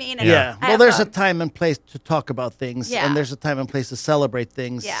what I mean? And Yeah. I Well, have, there's a time and place to talk about things, Yeah. and there's a time and place to celebrate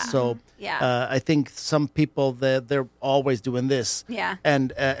things. Yeah. So Yeah. I think some people, they're always doing this. Yeah.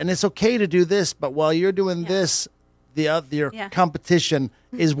 And it's okay to do this, but while you're doing this, your Yeah. competition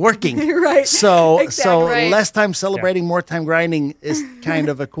is working. Right. So Exactly. Right. less time celebrating, more time grinding is kind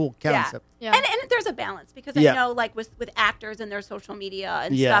of a cool concept. Yeah. And there's a balance because Yeah. I know like with actors and their social media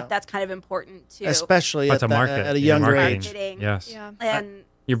and Yeah. stuff, that's kind of important too. Especially That's a market. at a yeah, younger marketing. age. Marketing. Yes. Yeah. And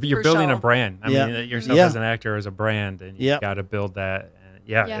You're for building show. a brand. I Yeah. mean, yourself Yeah. as an actor is a brand, and you Yeah. got to build that. And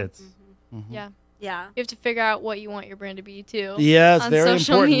yeah, Yeah. it's Yeah. Yeah. You have to figure out what you want your brand to be too. Yeah, it's On very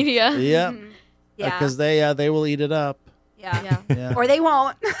social important. media. Yeah, Yeah. because they will eat it up. Yeah. Yeah. Yeah. Or they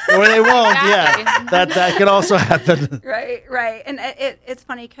won't. Or they won't. Exactly. Yeah, that could also happen. Right. And it's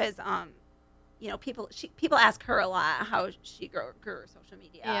funny because people ask her a lot how she grew her social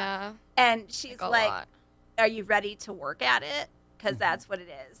media. Yeah. And she's a like, lot. "Are you ready to work at it? Because that's what it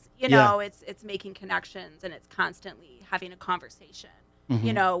is. You Yeah. know, it's making connections and it's constantly having a conversation.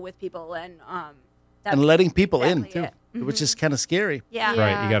 You know, with people and that's And letting people exactly in it. too, which is kind of scary. Yeah. Yeah.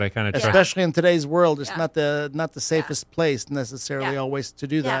 right. You got to kind of trust. Especially in today's world, it's Yeah. not the safest place necessarily Yeah. always to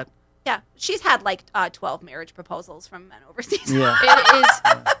do that. Yeah. She's had like 12 marriage proposals from men overseas. Yeah. It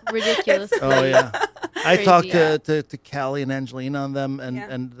is ridiculous. Oh yeah. I Crazy. talked Yeah. to Callie and Angelina on them, and Yeah.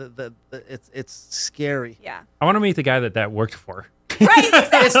 and the it's scary. Yeah. I want to meet the guy that worked for. Right.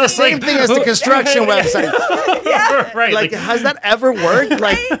 Exactly. It's the same thing as the construction website. Yeah. right. Like, has that ever worked?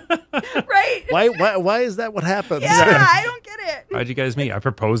 Like, Right. why is that what happens? Yeah. I don't get it. how'd you guys meet? I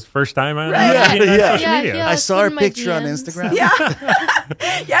proposed first time on, Right. social Yeah, media. yeah. I saw her in my picture on DMs. Instagram. Yeah.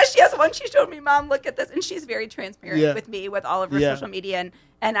 Yeah, she has one. She showed me, Mom, look at this. And she's very transparent Yeah. with me with all of her Yeah. social media.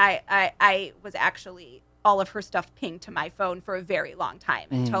 And I was actually, all of her stuff pinged to my phone for a very long time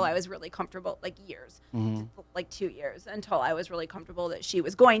until I was really comfortable, like years, like 2 years, until I was really comfortable that she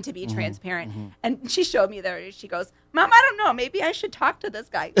was going to be transparent. And she showed me there. She goes, Mom, I don't know. Maybe I should talk to this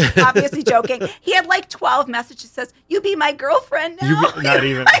guy. Obviously joking. He had like 12 messages. Says, you be my girlfriend now. Not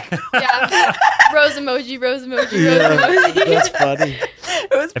even. Yeah. Rose emoji, rose emoji, Yeah, rose emoji. that's funny.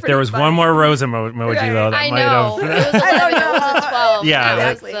 It was If there was funny. one more rose emoji, Right. though, that I might know. have. It was 11, it wasn't 12. Yeah, That was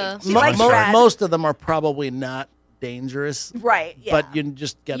exactly. the- She likes red. Most of them are probably not dangerous, Right. Yeah. but you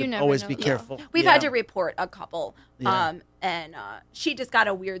just got You to never always know. be Yeah. careful. We've Yeah. had to report a couple. Yeah. And she just got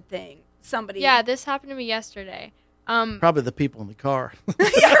a weird thing. Somebody. Yeah, this happened to me yesterday. Probably the people in the car.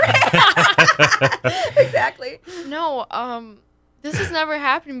 Exactly. No, this has never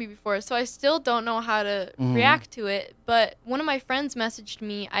happened to me before, so I still don't know how to react to it. But one of my friends messaged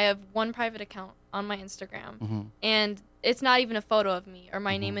me. I have one private account on my Instagram, and it's not even a photo of me or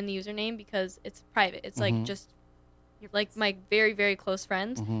my name in the username because it's private. It's like just like my very, very close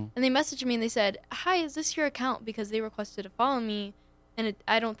friends. And they messaged me and they said, "Hi, is this your account?" Because they requested to follow me, and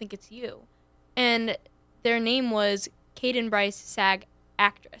I don't think it's you. And their name was Kaden Bryce, SAG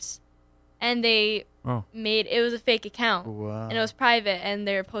actress. And they made it was a fake account. Wow. And it was private, and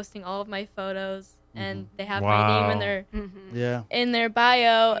they're posting all of my photos, and they have my Wow. name in their Yeah. in their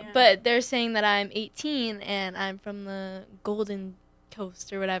bio, Yeah. but they're saying that I'm 18 and I'm from the Golden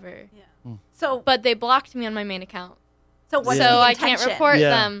Coast or whatever. Yeah. So, But they blocked me on my main account, what's so the I can't intention? report Yeah.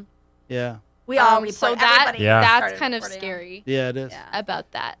 them. Yeah. We all So report. that Everybody Yeah. started that's kind of reporting them. scary Yeah, it is. Yeah.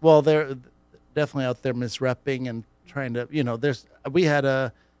 about that. Well, they're definitely out there misrepping and trying to, we had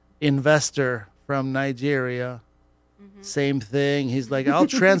a investor from Nigeria. Same thing. He's like, I'll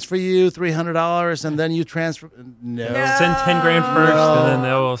transfer you $300 and then you transfer. No. Send 10 grand first, and then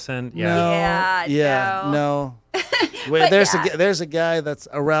they'll send. Yeah. No. Yeah, Yeah. No. But There's a guy that's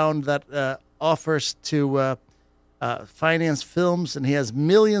around that offers to finance films, and he has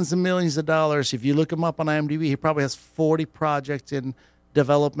millions and millions of dollars. If you look him up on IMDb, he probably has 40 projects in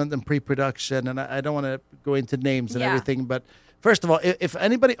development and pre-production. And I don't want to go into names and Yeah. everything, but first of all, if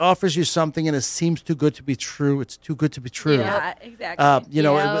anybody offers you something and it seems too good to be true, it's too good to be true. Yeah, exactly.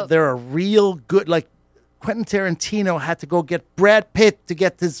 Yep. There are real good, like Quentin Tarantino had to go get Brad Pitt to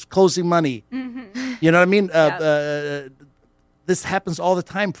get his closing money. You know what I mean? This happens all the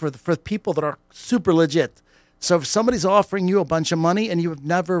time for people that are super legit. So if somebody's offering you a bunch of money and you've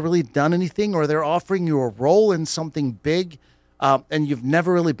never really done anything, or they're offering you a role in something big, and you've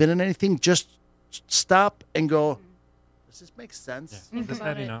never really been in anything, just stop and go, does this make sense? Is this about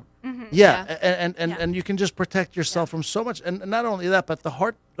adding it. up? Yeah, Yeah. and you can just protect yourself from so much, and not only that, but the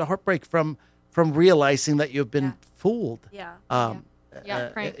heartbreak from realizing that you've been fooled. Yeah.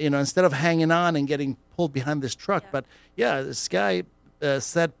 Prank. Instead of hanging on and getting pulled behind this truck. Yeah. But yeah, this guy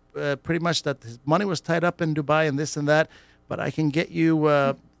said pretty much that his money was tied up in Dubai and this and that. But I can get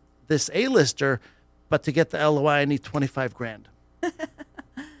you this A-lister, but to get the LOI, I need 25 grand.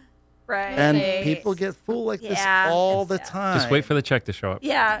 Right. And people get fooled like this Yeah, all it's the sad. time. Just wait for the check to show up.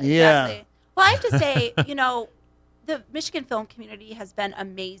 Yeah, Yeah. exactly. Well, I have to say, the Michigan film community has been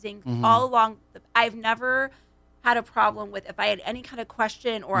amazing all along. I've never had a problem with if I had any kind of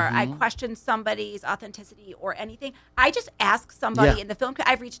question or I questioned somebody's authenticity or anything. I just ask somebody Yeah. in the film.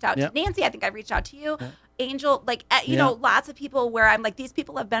 I've reached out Yeah. to Nancy. I think I've reached out to you, Yeah. Angel. Like lots of people where I'm like, these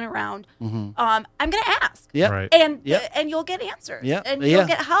people have been around. I'm gonna ask. Yeah. Right. And Yep. and you'll get answers. Yep. And Yeah. you'll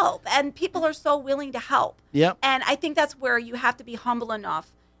get help. And people are so willing to help. Yep. And I think that's where you have to be humble enough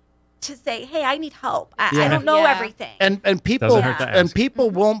to say, "Hey, I need help. I Yeah. don't know Yeah. everything." And people Doesn't hurt to and ask.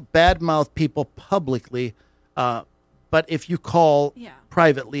 people won't badmouth people publicly, but if you call Yeah.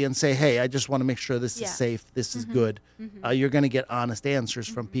 privately and say, "Hey, I just want to make sure this Yeah. is safe, this is good," you're going to get honest answers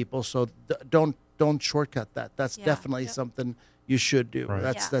from people. So don't shortcut that. That's Yeah. definitely Yep. something you should do. Right.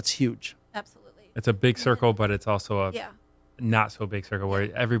 Yeah. That's huge. Absolutely. It's a big circle, but it's also a Yeah. not so big circle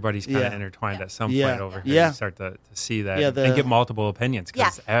where everybody's kind of Yeah. intertwined Yeah. at some Yeah. point over here. Yeah. You start to see that Yeah, and get multiple opinions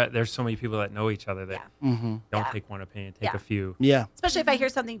because there's so many people that know each other that Mm-hmm. don't Yeah. take one opinion, take Yeah. a few. Yeah. Especially if I hear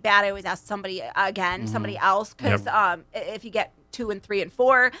something bad, I always ask somebody again, somebody else, because if you get 2 and 3 and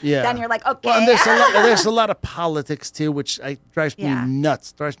 4, Yeah. then you're like, okay. Well, and there's a lot of politics too, which drives me Yeah.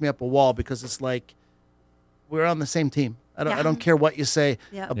 nuts, drives me up a wall, because it's like we're on the same team. I Yeah. don't care what you say.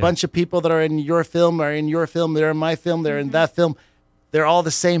 Yeah. A bunch of people that are in your film are in your film. They're in my film. They're in that film. they're all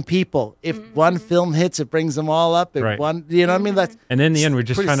the same people. If one film hits, it brings them all up. If one, you know what I mean? That's and in the end, we're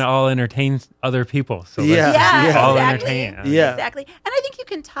just trying to all entertain other people. So all entertain. Yeah, exactly. And I think you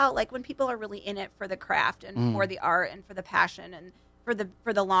can tell, like, when people are really in it for the craft and for the art and for the passion and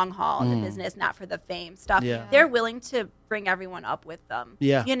for the long haul and the business, not for the fame stuff. Yeah. They're willing to bring everyone up with them.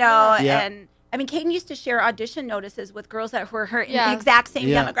 Yeah. You know, and I mean, Kaden used to share audition notices with girls that were her exact same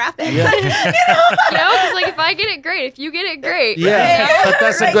demographic. Yeah. Because like if I get it, great. If you get it, great. Yeah, but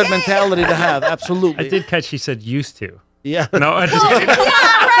that's a good mentality to have. Absolutely. I did catch she said used to. Yeah. No, I just kidding.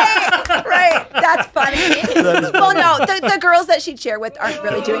 Right. That's funny. Well, no, the girls that she'd share with aren't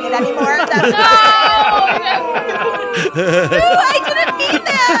really doing it anymore. That's I didn't mean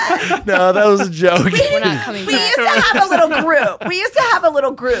that. No, that was a joke. We're not coming We back. used to have a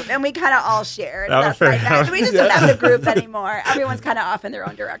little group, and we kind of all shared. Oh, fair enough. We just don't have the group anymore. Everyone's kind of off in their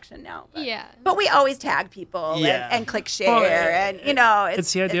own direction now. But we always tag people and click share, and you know,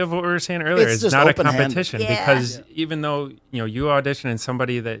 it's the idea of what we were saying earlier. It's It's not a open-handed. competition because even though you audition and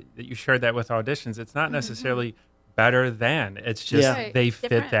somebody that you shared that with auditions, it's not necessarily better than. It's just they fit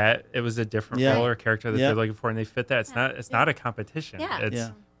Different. that. It was a different role or character that they're looking for, and they fit that. It's not a competition. Yeah.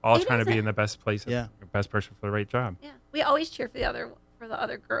 It's all It trying to be isn't. in the best place, the best person for the right job. Yeah, we always cheer for the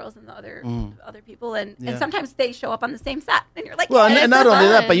other girls and the other people, and sometimes they show up on the same set, and you're like, Well, yeah, and not so only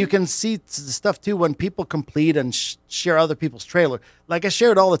that, fun. but you can see the stuff too when people complete and share other people's trailer. Like I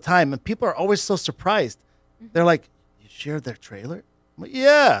share it all the time, and people are always so surprised. They're like, "You shared their trailer?" I'm like,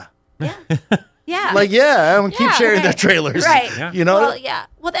 yeah. yeah, Like, yeah, I'm keep sharing right. their trailers. Right. Yeah. You know? Well, yeah.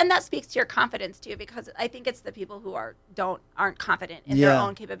 Well, then that speaks to your confidence too, because I think it's the people who aren't confident in their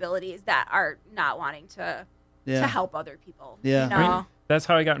own capabilities that are not wanting to help other people. Yeah. You know? I mean, that's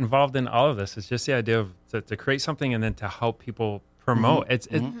how I got involved in all of this. It's just the idea of to create something and then to help people promote.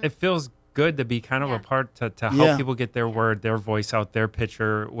 It feels good to be kind of a part to help people get their word, their voice out, their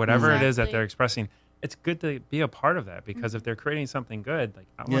picture, whatever it is that they're expressing. It's good to be a part of that because if they're creating something good, like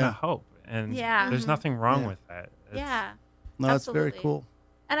I want to help, and there's nothing wrong with that. No, that's very Absolutely. cool.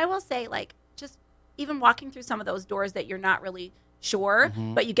 And I will say, like, just even walking through some of those doors that you're not really sure,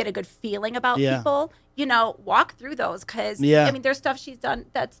 but you get a good feeling about people, you know, walk through those because, I mean, there's stuff she's done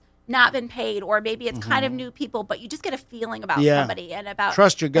that's not been paid, or maybe it's kind of new people, but you just get a feeling about somebody and about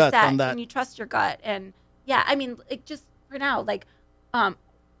Trust your gut the set, on that. and you trust your gut. And I mean, it just for now, like,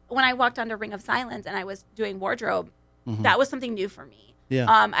 when I walked onto Ring of Silence and I was doing wardrobe, that was something new for me. Yeah.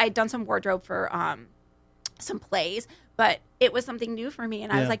 I'd done some wardrobe for some plays, but it was something new for me.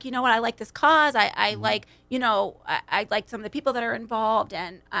 And I was like, you know what? I like this cause. I like, you know, I like some of the people that are involved,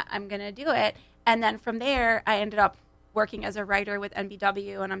 and I'm going to do it. And then from there, I ended up working as a writer with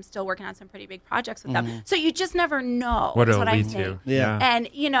NBW, and I'm still working on some pretty big projects with them. So you just never know What it'll I'm lead saying. to. Yeah. And,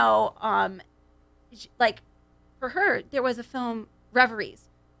 you know, like for her, there was a film, Reveries,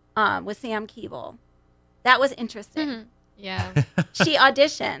 with Sam Keeble. That was interesting. Yeah. She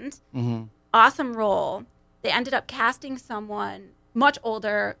auditioned, awesome role. They ended up casting someone much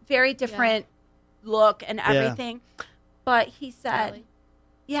older, very different look and everything. But he said,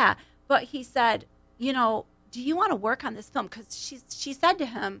 but he said, you know, do you want to work on this film? Because she said to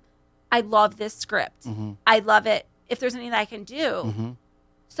him, I love this script. I love it. If there's anything that I can do.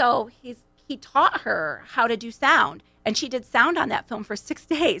 So he taught her how to do sound. And she did sound on that film for 6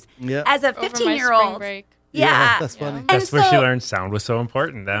 days. As a 15-year-old. Yeah. That's funny. And That's where she so- learned sound was so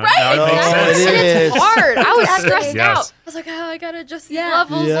important. Now, Right, now it makes exactly. sense. It And is. it's hard. I was Exactly. stressed Yes. out. I was like, oh, I gotta adjust these Yeah.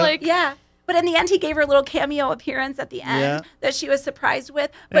 levels. Yeah. Like, Yeah. But in the end, he gave her a little cameo appearance at the end that she was surprised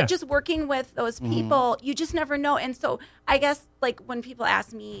with. But just working with those people, you just never know. And so I guess, like, when people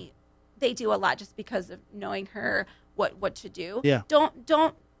ask me, they do a lot just because of knowing her, what to do. Yeah. Don't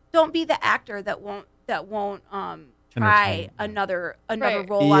be the actor that won't try another Right.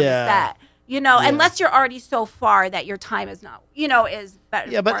 role on the set. You know, unless you're already so far that your time is not, you know, is better.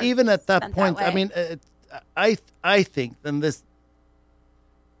 Yeah, but more even at that spent point, way. I mean, I think then this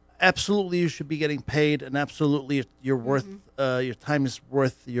absolutely you should be getting paid, and absolutely you're worth your time is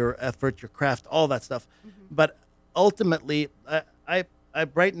worth your effort, your craft, all that stuff. But ultimately, I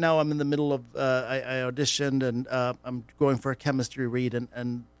right now I'm in the middle of I auditioned and I'm going for a chemistry read,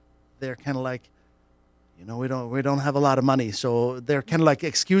 and they're kind of like, you know, we don't have a lot of money, so they're kind of like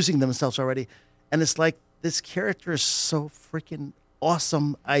excusing themselves already, and it's like this character is so freaking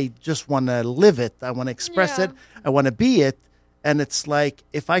awesome. I just want to live it. I want to express it. I want to be it. And it's like,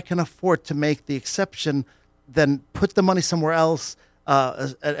 if I can afford to make the exception, then put the money somewhere else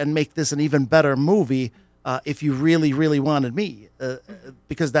and make this an even better movie. If you really, really wanted me,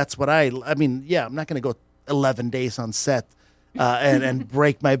 because that's what I mean, I'm not going to go 11 days on set and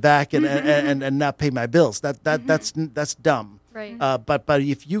break my back and not pay my bills. That's dumb. Right. But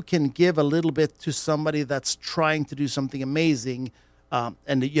if you can give a little bit to somebody that's trying to do something amazing,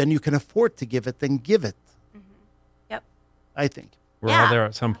 and you can afford to give it, then give it. Yep. I think. We're all there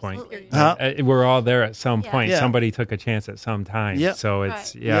at some point. Absolutely. We're all there at some point. Yeah. Somebody took a chance at some time. Yeah. So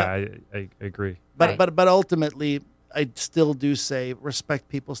it's I agree. But ultimately, I still do say respect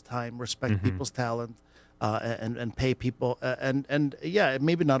people's time, respect people's talent, and pay people. And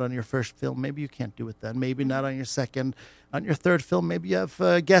maybe not on your first film. Maybe you can't do it then. Maybe not on your second. On your third film, maybe you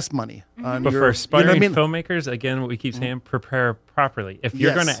have guest money. But for aspiring filmmakers, again, what we keep saying, prepare properly. If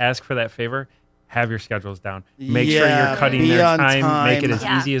you're going to ask for that favor, have your schedules down. Make sure you're cutting their time. Make it as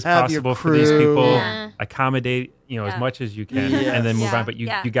easy as possible for these people. Accommodate, as much as you can, and then move on. But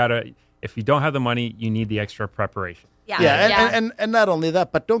you gotta, if you don't have the money, you need the extra preparation. And not only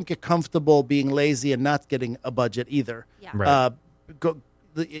that, but don't get comfortable being lazy and not getting a budget either. Right.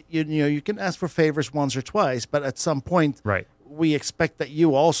 You can ask for favors once or twice, but at some point, we expect that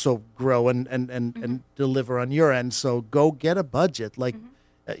you also grow and deliver on your end. So go get a budget.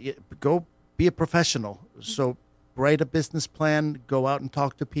 Go be a professional. So write a business plan, go out and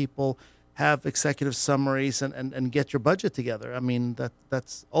talk to people, have executive summaries, and get your budget together. I mean,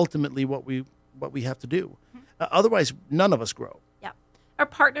 that's ultimately what we have to do. Otherwise, none of us grow. Yeah. Or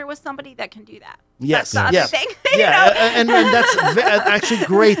partner with somebody that can do that. Yes. That's the other thing. And that's actually a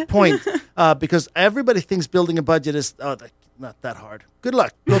great point, because everybody thinks building a budget is not that hard. Good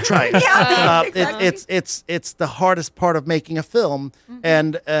luck. Go try it. Exactly. It's the hardest part of making a film,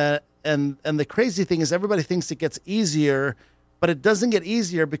 and the crazy thing is everybody thinks it gets easier, but it doesn't get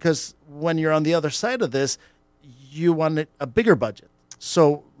easier, because when you're on the other side of this, you want a bigger budget.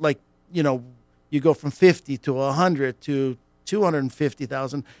 So you go from 50 to 100 to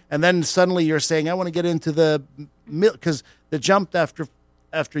 250,000, and then suddenly you're saying, I want to get into the because the jump after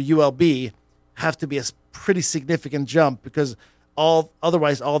ULB have to be a pretty significant jump, because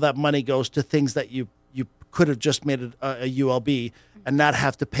otherwise all that money goes to things that you could have just made a ULB and not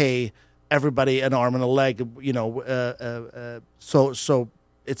have to pay everybody an arm and a leg. So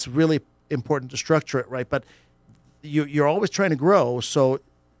it's really important to structure it right. But you're always trying to grow, so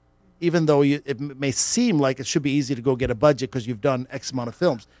even though it may seem like it should be easy to go get a budget because you've done X amount of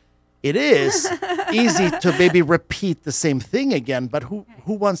films, it is easy to maybe repeat the same thing again. But who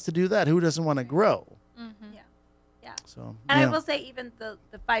wants to do that? Who doesn't want to grow? Yeah. So, I will say, even the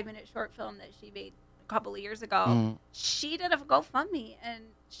 5-minute short film that she made a couple of years ago, she did a GoFundMe and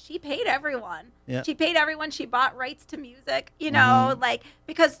she paid everyone. Yeah. She paid everyone. She bought rights to music,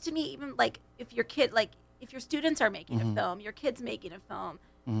 because to me, even if your kid, if your students are making a film, your kid's making a film,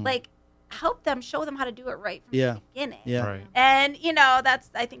 help them, show them how to do it right from the beginning. Yeah. Right. And,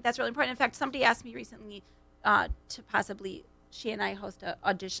 I think that's really important. In fact, somebody asked me recently to possibly, she and I host a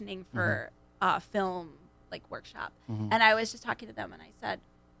auditioning for a film workshop. And I was just talking to them and I said,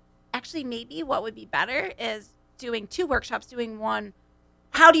 actually, maybe what would be better is doing 2 workshops, doing one,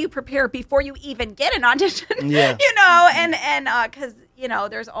 how do you prepare before you even get an audition? Yeah. And because,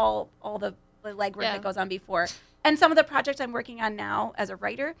 there's all the legwork that goes on before. And some of the projects I'm working on now as a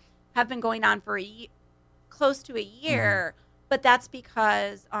writer have been going on for close to a year, but that's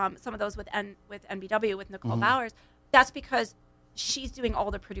because some of those with NBW, with Nicole Bowers, that's because she's doing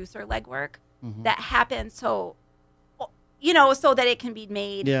all the producer legwork that happens so that it can be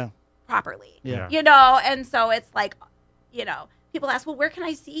made properly. Yeah. And so it's people ask, well, where can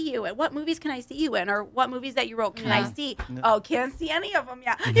I see you? And what movies can I see you in? Or what movies that you wrote can I see? Oh, can't see any of them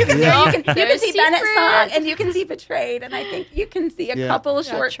yet. You can see Bennett's Song, and you can see Betrayed, and I think you can see a couple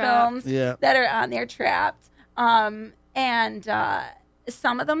short films that are on there, Trapped. And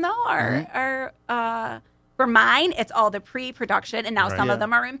some of them though are for mine, it's all the pre-production, and now some of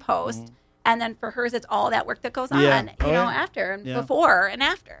them are in post. And then for hers, it's all that work that goes on, after and before and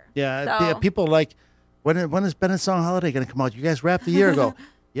after. Yeah, so. People when is Bennett's Song Holiday going to come out? You guys wrapped a year ago.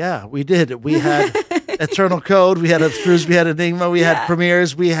 Yeah, we did. We had Eternal Code. We had Obstruse. We had Enigma. We had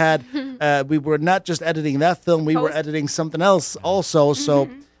premieres. We had. We were not just editing that film. We were editing something else also. So,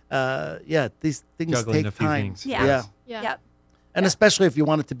 these things Juggling take time. Things. Yeah. And especially if you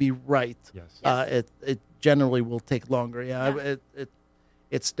want it to be right, yes. It generally will take longer.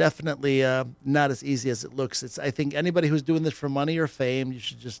 It's definitely not as easy as it looks. I think anybody who's doing this for money or fame, you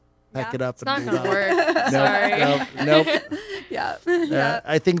should just pack it up. It's not going to work. Sorry. Nope. Yeah.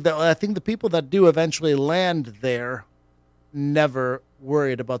 I think the people that do eventually land there never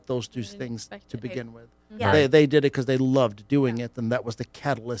worried about those two things to begin with. Yeah. They did it because they loved doing it, and that was the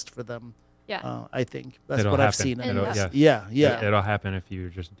catalyst for them. Yeah. I think that's It'll what happen. I've seen. It'll happen if you're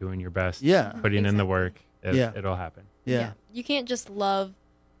just doing your best. Yeah. Putting in the work. It'll happen. Yeah. You can't just love,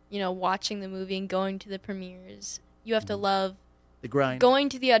 watching the movie and going to the premieres. You have to love The grind. Going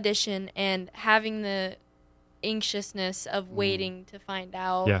to the audition and having the anxiousness of waiting to find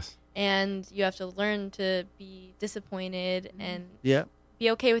out. Yes. And you have to learn to be disappointed and Yeah.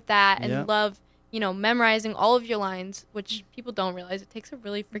 be okay with that and Yeah. love, memorizing all of your lines, which people don't realize it takes a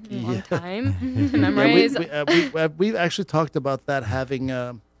really freaking long time to memorize. We've actually talked about that, having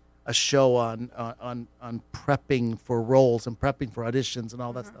a show on prepping for roles and prepping for auditions and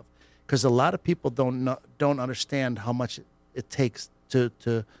all that stuff, because a lot of people don't understand how much it takes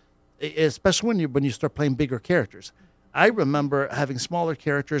to especially when you start playing bigger characters. I remember having smaller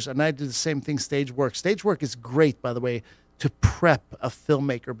characters, and I did the same thing. Stage work is great, by the way, to prep a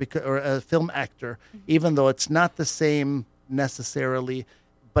filmmaker or a film actor, even though it's not the same necessarily,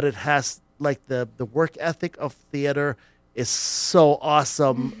 but it has like the work ethic of theater is so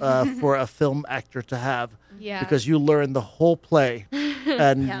awesome for a film actor to have, because you learn the whole play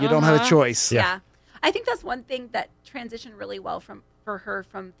and you don't have a choice. Yeah. I think that's one thing that transitioned really well for her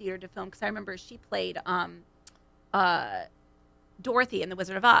from theater to film, because I remember she played Dorothy in The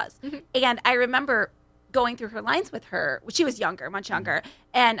Wizard of Oz, and I remember going through her lines with her. She was younger, much younger,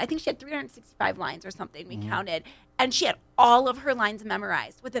 and I think she had 365 lines or something. We counted, and she had all of her lines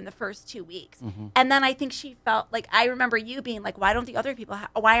memorized within the first 2 weeks. And then I think she felt like, I remember you being like, "Why don't the other people?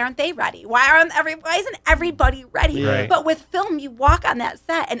 Why aren't they ready? Why isn't everybody ready?" Right. But with film, you walk on that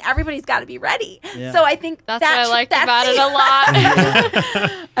set, and everybody's got to be ready. Yeah. So I think that's what I liked about it a lot.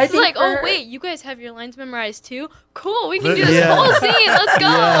 I It's think like, oh wait, you guys have your lines memorized too? Cool, we can do this whole scene. Let's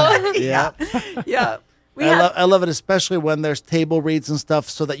go. Yeah. I love it, especially when there's table reads and stuff,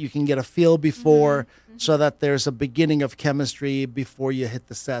 so that you can get a feel before, so that there's a beginning of chemistry before you hit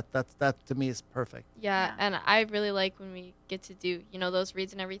the set. That to me is perfect. Yeah, and I really like when we get to do, those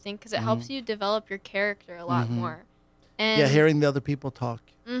reads and everything, because it helps you develop your character a lot more. And hearing the other people talk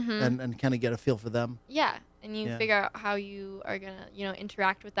and kind of get a feel for them. Yeah, and you figure out how you are going to,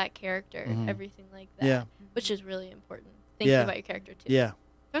 interact with that character, everything like that, which is really important. Thinking about your character, too. Yeah.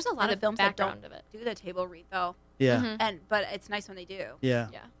 There's a lot of films that don't of it. do the table read, though. Yeah. But it's nice when they do. Yeah.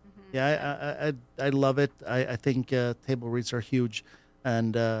 Yeah, I love it. I think table reads are huge,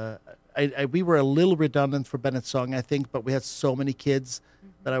 and we were a little redundant for Bennett's Song, I think, but we had so many kids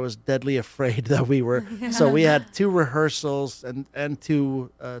that I was deadly afraid that we were. So we had 2 rehearsals and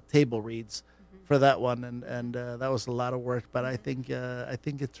 2 table reads for that one, and that was a lot of work. But I think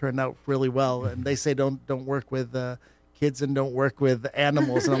it turned out really well. And they say don't work with kids and don't work with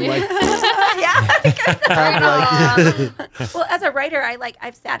animals, and I'm like. Well, as a writer,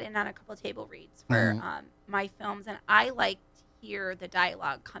 I've sat in on a couple of table reads for my films, and I like to hear the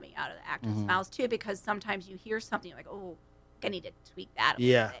dialogue coming out of the actors' mouths too, because sometimes you hear something you're like, oh, I need to tweak that a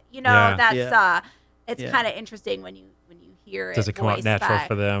little bit. That's it's kind of interesting when you hear Does it come out natural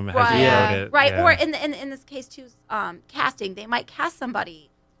for them? Right. Has he wrote it? Right. Yeah. Or in this case too, casting, they might cast somebody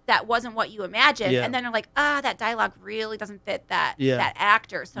that wasn't what you imagined, and then they're like, that dialogue really doesn't fit that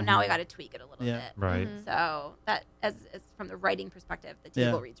actor, so now I got to tweak it a little bit. Right. So that as from the writing perspective, the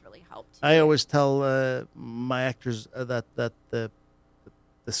table reads really helped. I always tell my actors that the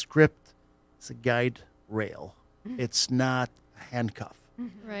script is a guide rail. It's not a handcuff.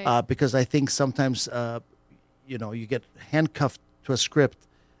 Right. Because I think sometimes you get handcuffed to a script,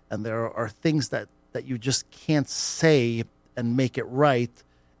 and there are things that you just can't say and make it right.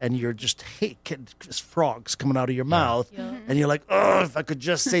 And you're just frogs coming out of your mouth, and you're like, oh, if I could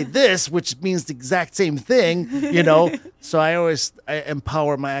just say this, which means the exact same thing, So I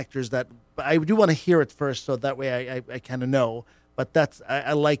empower my actors that I do want to hear it first, so that way I kind of know. But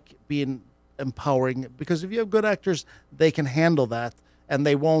I like being empowering, because if you have good actors, they can handle that, and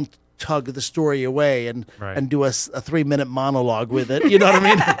they won't tug the story away and do a 3-minute monologue with it. You know what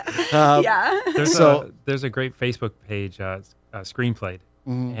I mean? There's a great Facebook page, Screenplayed.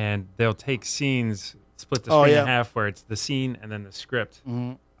 And they'll take scenes, split the screen in half, where it's the scene and then the script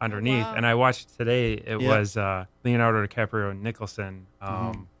underneath. And I watched today, it was Leonardo DiCaprio and Nicholson.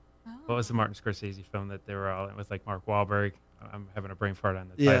 What was the Martin Scorsese film that they were all in with, like Mark Wahlberg? I'm having a brain fart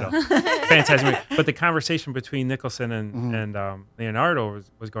on the title. Fantastic movie. But the conversation between Nicholson and Leonardo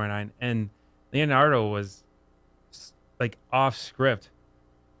was going on, and Leonardo was like off script,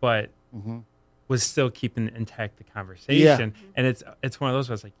 but was still keeping intact the conversation. And it's one of those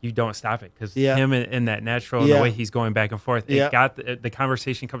where it's like, you don't stop it, because him in that natural, the way he's going back and forth, it got the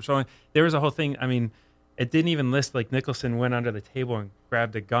conversation comes rolling. There was a whole thing, I mean, it didn't even list, like, Nicholson went under the table and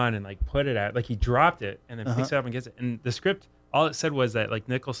grabbed a gun and, like, put it at, like, he dropped it and then picks it up and gets it. And the script, all it said was that, like,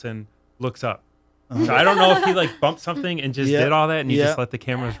 Nicholson looks up. So I don't know if he, like, bumped something and just did all that and he just let the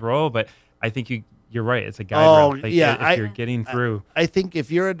cameras roll, but I think you're right. It's a guide rail. Like, if you're getting through. I think if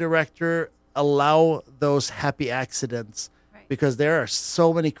you're a director, allow those happy accidents, because there are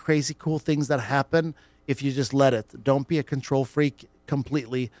so many crazy cool things that happen if you just let it. Don't be a control freak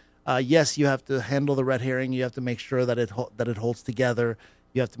completely. Yes, you have to handle the red herring. You have to make sure that it holds together.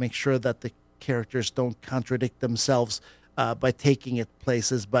 You have to make sure that the characters don't contradict themselves by taking it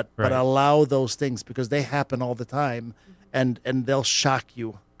places, but allow those things because they happen all the time, and they'll shock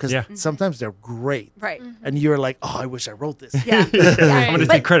you. Because sometimes they're great. Right. And you're like, oh, I wish I wrote this. Yeah. I'm going to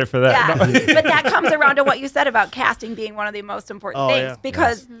take credit for that. Yeah. But that comes around to what you said about casting being one of the most important things.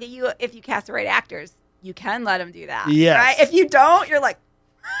 Because if you cast the right actors, you can let them do that. Yes. Right? If you don't, you're like...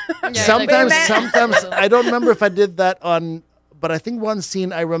 sometimes I don't remember if I did that on... But I think one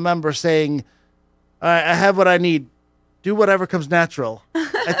scene I remember saying, I have what I need. Do whatever comes natural.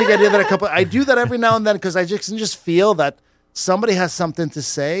 I think I did that I do that every now and then because I just feel that somebody has something to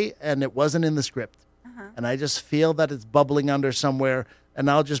say and it wasn't in the script. And I just feel that it's bubbling under somewhere, and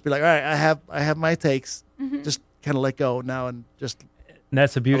I'll just be like, all right, I have my takes. Just kind of let go now and just And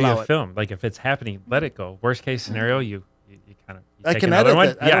that's the beauty of film. Like if it's happening, let it go. Worst case scenario, you kind of I take can another edit one.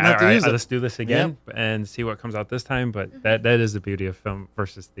 it. I don't have to use it. Let's do this again and see what comes out this time. But that is the beauty of film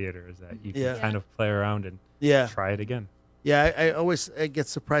versus theater, is that you can kind of play around and try it again. Yeah, I always get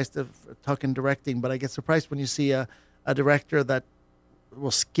surprised of talking directing, but I get surprised when you see a director that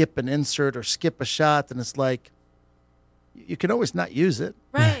will skip an insert or skip a shot, and it's like, you can always not use it.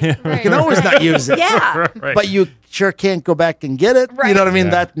 Right. You can always not use it. Yeah. But you sure can't go back and get it. Right. You know what I mean?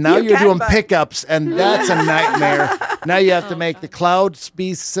 That now you're doing but... pickups, and that's a nightmare. Now you have to make the clouds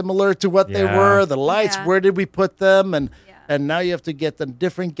be similar to what they were. The lights, where did we put them? And now you have to get the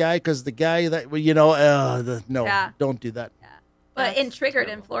different guy because the guy that don't do that. Yeah. But in Triggered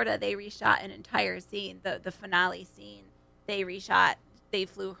in Florida, they reshot an entire scene, the finale scene. They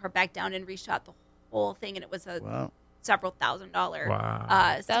flew her back down and reshot the whole thing, and it was a several $1,000 scene.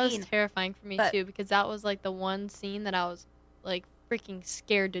 That was terrifying for me too, because that was like the one scene that I was like freaking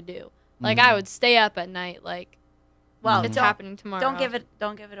scared to do. Like I would stay up at night, like, it's happening tomorrow. Don't give it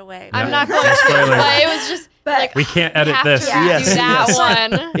away. I'm not going to, but it was just like, we can't edit this. Do that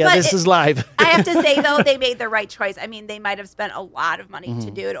one. Yeah, this is live. I have to say though, they made the right choice. I mean, they might have spent a lot of money to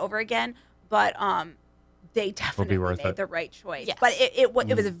do it over again, but they definitely made the right choice. Yes. But it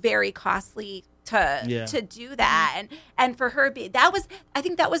was very costly to do that, and for her I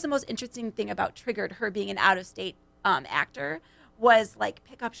think that was the most interesting thing about Triggered, her being an out of state actor, was like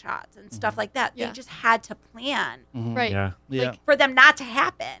pickup shots and stuff like that. They just had to plan for them not to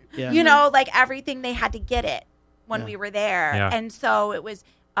happen. You know, like everything, they had to get it when we were there, and so it was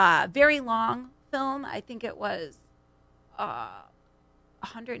a very long film. I think it was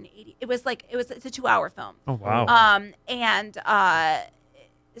 180. It's a 2-hour film. Oh wow.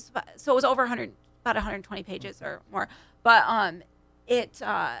 So it was over about 120 pages or more. But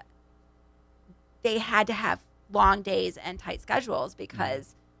they had to have long days and tight schedules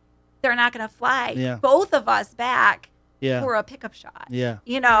because they're not going to fly both of us back for a pickup shot. Yeah.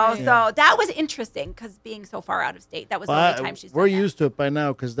 You know, so that was interesting because being so far out of state, that was the only time she's. We're used to it by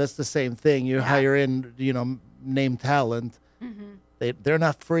now because that's the same thing. You hire in, name talent. They're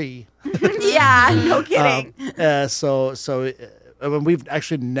not free. No kidding. We've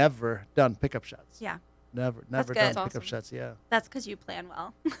actually never done pickup shots. Yeah. Never done pickup shots. Yeah. That's because you plan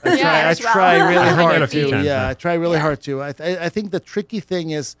well. I try really hard to. Yeah, I try really hard to. I think the tricky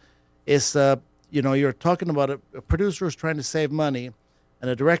thing is you're talking about a producer who's trying to save money, and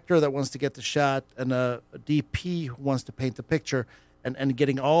a director that wants to get the shot, and a DP who wants to paint the picture, and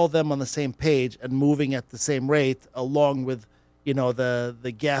getting all of them on the same page and moving at the same rate, along with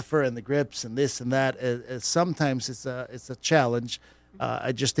the gaffer and the grips and this and that. Sometimes it's a challenge.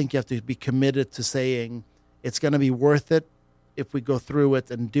 I just think you have to be committed to saying it's going to be worth it if we go through it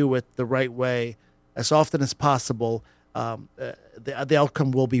and do it the right way as often as possible. The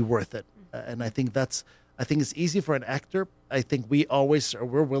outcome will be worth it, and I think it's easy for an actor. I think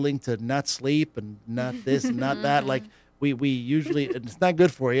we're willing to not sleep and not this and not that. Like we usually, it's not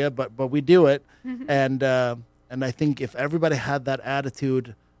good for you, but we do it, and I think if everybody had that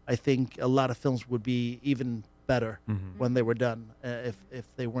attitude, I think a lot of films would be even better when they were done. If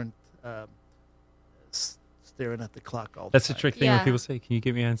they weren't staring at the clock all the time. That's the trick thing when people say, "Can you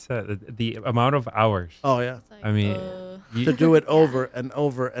get me on set?" The amount of hours. Oh yeah. Like, I mean, to do it over and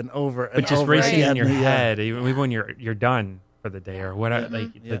over and over and but just over racing again. in your head, even when you're done for the day or whatever,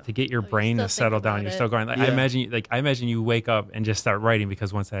 to get your brain to settle down, you're still going. Like I imagine you wake up and just start writing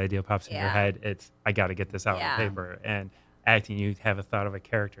because once that idea pops in your head, it's I got to get this out on paper. And acting, you have a thought of a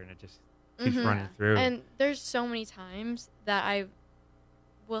character and it just keeps running through. And there's so many times that I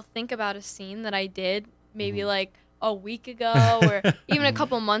will think about a scene that I did maybe like a week ago or even a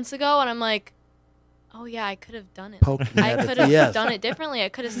couple months ago, and I'm like, oh yeah, I could have done it. I could have done it differently. I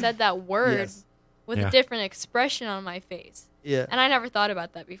could have said that word with a different expression on my face. Yeah. And I never thought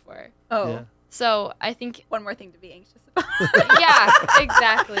about that before. Oh. Yeah. So I think one more thing to be anxious about. Yeah,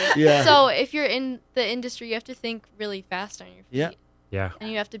 exactly. Yeah. So if you're in the industry, you have to think really fast on your feet. Yeah. Yeah. And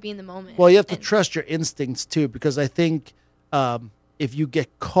you have to be in the moment. Well, you have to trust your instincts too, because I think if you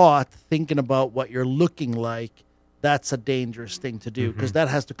get caught thinking about what you're looking like, that's a dangerous thing to do, because that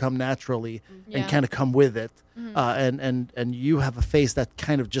has to come naturally and kind of come with it. And you have a face that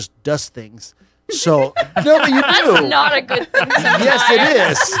kind of just does things. So no, but you do. That's not a good thing. Yes, it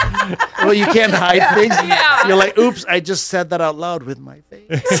is. Well, you can't hide things. Yeah. You're like, oops, I just said that out loud with my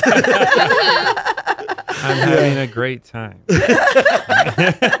face. I'm having a great time.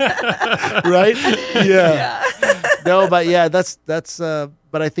 Right? Yeah. No, but yeah, that's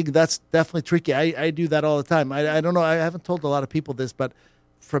but I think that's definitely tricky. I do that all the time. I don't know. I haven't told a lot of people this, but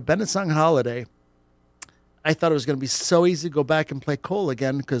for Bennett Song Holiday, I thought it was going to be so easy to go back and play Cole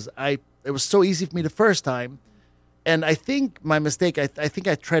again, because it was so easy for me the first time. And I think my mistake, I think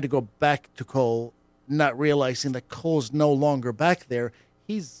I tried to go back to Cole, not realizing that Cole's no longer back there.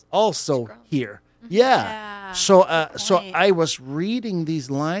 He's also here. Yeah. So I was reading these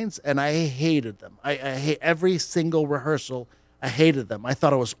lines and I hated them. I hate every single rehearsal. I hated them. I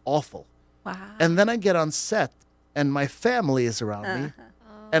thought it was awful. Wow. And then I get on set and my family is around me,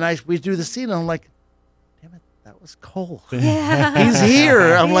 and we do the scene and I'm like, damn it, that was Cole. Yeah. He's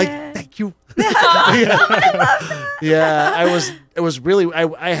here. I'm like, thank you. It was really,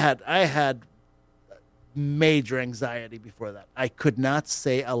 I had major anxiety before that. I could not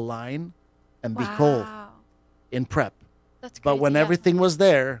say a line and be Cole in prep. That's crazy. But when everything was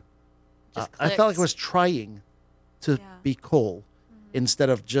there, Just I felt like clicks. I was trying to be Cole instead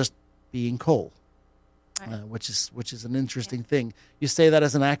of just being Cole, which is an interesting thing. You say that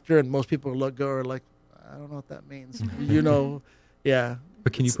as an actor, and most people are like, I don't know what that means. Yeah.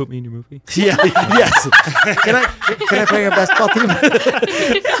 But can you put me in your movie? Yeah. Yes. Can I play your basketball team?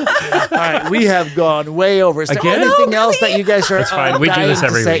 All right, we have gone way over. Is there Again? anything else that you guys are? It's fine. We do this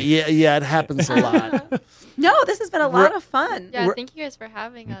dying to every say? week. Yeah, it happens a lot. No, this has been a lot of fun. Yeah, thank you guys for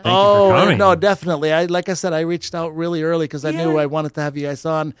having us. Thank you for coming. No, definitely. Like I said, I reached out really early because I knew I wanted to have you guys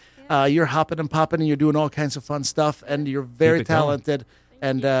on. You're hopping and popping, and you're doing all kinds of fun stuff, and you're very Keep it going. talented.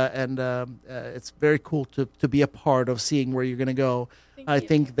 And it's very cool to be a part of seeing where you're going to go. I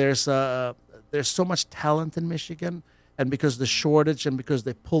think there's so much talent in Michigan, and because the shortage and because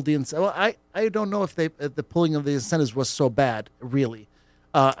they pulled the incentives. Well, I don't know if the pulling of the incentives was so bad, really.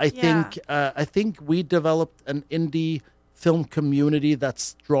 I think we developed an indie film community that's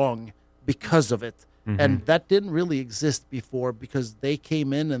strong because of it, and that didn't really exist before, because they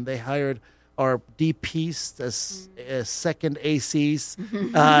came in and they hired our DPs as second ACs,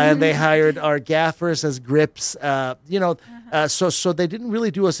 and they hired our gaffers as grips. So they didn't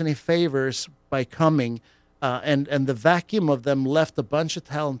really do us any favors by coming, and the vacuum of them left a bunch of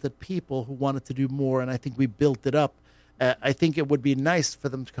talented people who wanted to do more, and I think we built it up. I think it would be nice for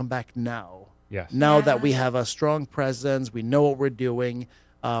them to come back now. Yes. Now that we have a strong presence, we know what we're doing.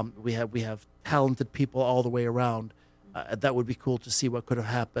 We have talented people all the way around. That would be cool to see what could have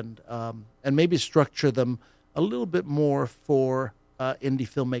happened, and maybe structure them a little bit more for indie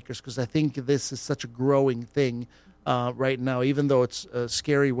filmmakers, because I think this is such a growing thing right now, even though it's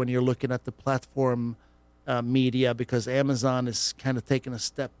scary when you're looking at the platform media, because Amazon is kind of taking a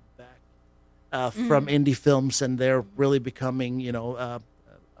step back from indie films, and they're really becoming,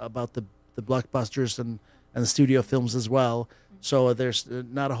 about the blockbusters and the studio films as well. So there's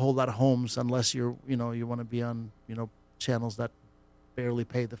not a whole lot of homes unless you want to be on, channels that barely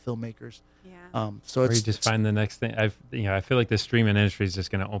pay the filmmakers. Yeah. So Or you just find the next thing. I feel like the streaming industry is just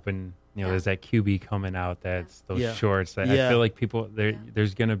going to open. There's that QB coming out. That's those shorts. That I feel like people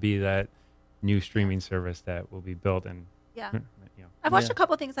there's going to be that new streaming service that will be built. And I've watched a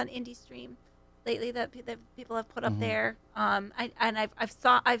couple of things on IndieStream lately that people have put up there. I've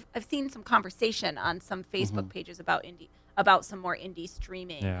seen some conversation on some Facebook pages about some more indie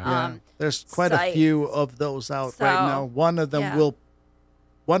streaming. There's quite sites. a few of those out right now. One of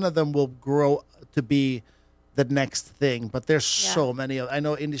them will grow to be the next thing, but there's so many. I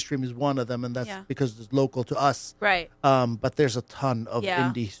know IndieStream is one of them, and that's because it's local to us. Right. But there's a ton of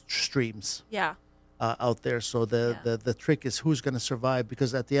indie streams. Yeah. Out there. So the trick is who's going to survive,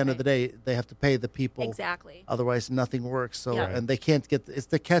 because at the end of the day, they have to pay the people. Exactly. Otherwise, nothing works. So and they can't get. It's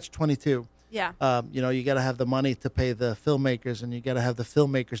the catch-22. Yeah. You got to have the money to pay the filmmakers, and you got to have the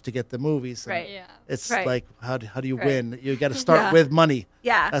filmmakers to get the movies. Right. Yeah. It's like how do you win? You got to start with money.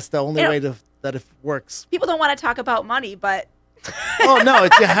 Yeah. That's the only way that it works. People don't want to talk about money, but Oh no,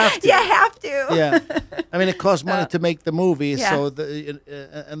 you have to. You have to. Yeah, I mean, it costs money to make the movie, so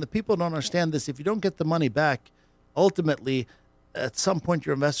and the people don't understand this. If you don't get the money back, ultimately, at some point,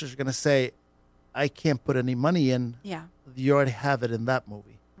 your investors are going to say, "I can't put any money in." Yeah, you already have it in that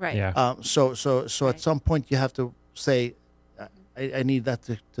movie. right. Yeah. So at some point, you have to say, "I need that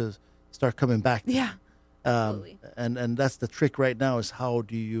to start coming back." Yeah. Absolutely. And that's the trick right now is how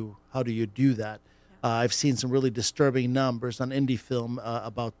do you do that? I've seen some really disturbing numbers on indie film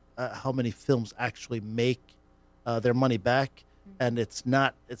about how many films actually make their money back, and it's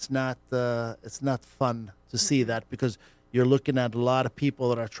not fun to see that because you're looking at a lot of people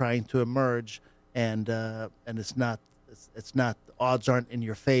that are trying to emerge, and it's not odds aren't in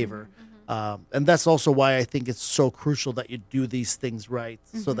your favor. And that's also why I think it's so crucial that you do these things right,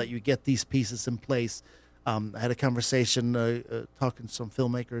 so that you get these pieces in place. I had a conversation talking to some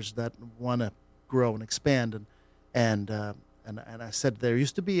filmmakers that want to grow and expand, and I said there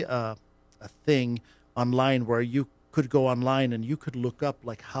used to be a thing online where you could go online and you could look up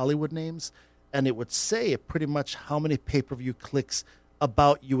like Hollywood names, and it would say pretty much how many pay-per-view clicks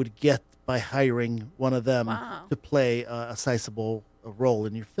about you would get by hiring one of them to play a sizable role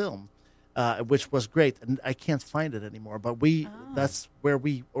in your film, which was great. And I can't find it anymore, but that's where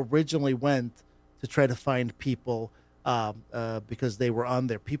we originally went to try to find people because they were on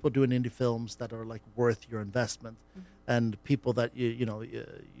there. People doing indie films that are like worth your investment, and people that you know,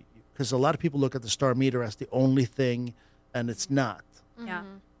 because a lot of people look at the Star Meter as the only thing, and it's not. Yeah.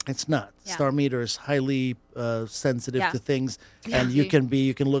 It's not. Yeah. Star Meter is highly sensitive to things, and you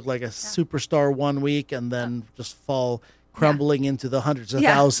can look like a superstar one week and then just fall crumbling into the hundreds of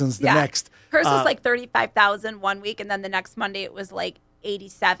thousands the next. Hers was like 35,000 one week, and then the next Monday it was like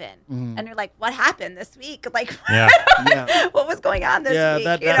 87, and you're like, what happened this week? Like, what was going on this week?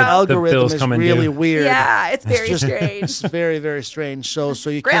 That algorithm is really weird. Yeah, it's very strange. It's very, very strange. So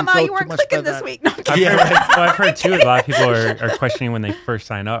you Grandma, can't go you weren't too much clicking by this that. week. No, I've heard too. A lot of people are questioning when they first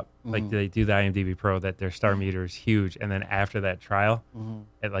sign up, like do they do the IMDb Pro, that their Star Meter is huge, and then after that trial,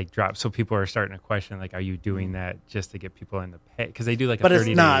 it like drops. So people are starting to question, like, are you doing that just to get people in the pay? Because they do like a 30-day. But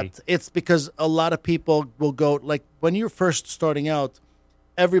it's not. It's because a lot of people will go, like when you're first starting out,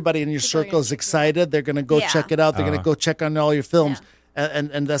 everybody in your circle is excited. They're going to go check it out. They're going to go check on all your films,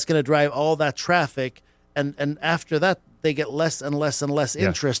 and that's going to drive all that traffic. And after that, they get less and less and less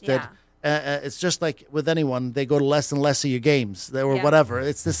interested. It's just like with anyone, they go to less and less of your games or whatever.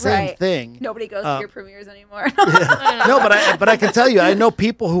 It's the same thing. Nobody goes to your premieres anymore. No, but I can tell you, I know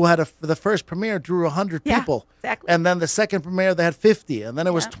people who had the first premiere drew 100 people. Exactly. And then the second premiere, they had 50. And then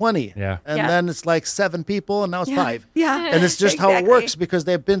it was 20. Yeah. And then it's like 7 people, and now it's 5. Yeah. And it's just how it works because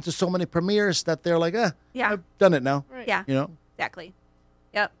they've been to so many premieres that they're like, I've done it now. Right. Yeah. You know? Exactly.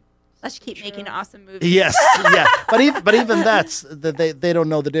 Yep. Let's keep making awesome movies. Yes, but even that's they don't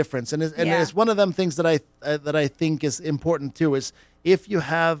know the difference, and it's one of them things that I think is important too. Is if you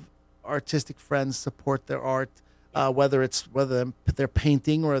have artistic friends, support their art, whether they're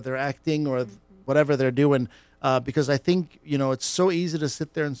painting or they're acting or whatever they're doing, because I think it's so easy to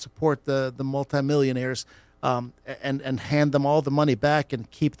sit there and support the multimillionaires, and hand them all the money back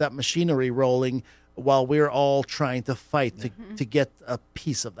and keep that machinery rolling, while we're all trying to fight to get a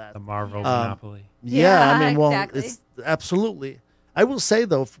piece of that. The Marvel monopoly. Yeah, I mean, well, exactly. it's absolutely. I will say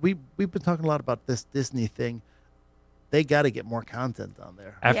though, we've been talking a lot about this Disney thing. They got to get more content on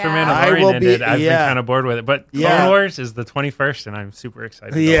there. After Mandalorian ended, I've been kind of bored with it. But Clone Wars is the 21st, and I'm super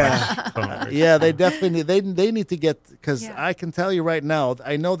excited. To watch Clone Wars. Yeah, they definitely they need to get, because I can tell you right now,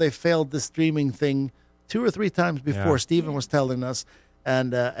 I know they failed the streaming thing 2 or 3 times before. Steven was telling us.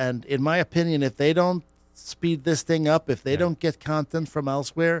 And in my opinion, if they don't speed this thing up, if they don't get content from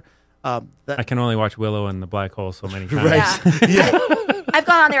elsewhere, I can only watch Willow and the Black Hole so many times. Right. Yeah. I've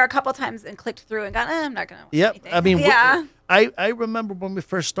gone on there a couple times and clicked through and gone, I'm not going to watch anything. I mean, I remember when we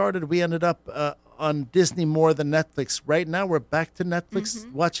first started, we ended up on Disney more than Netflix. Right now, we're back to Netflix,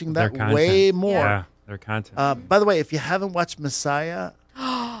 watching that way more. Yeah, their content. By the way, if you haven't watched Messiah...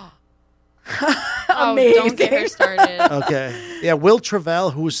 Don't get her started. Okay. Yeah, Will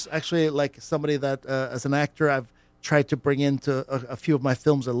Travel, who's actually like somebody that, as an actor, I've tried to bring into a few of my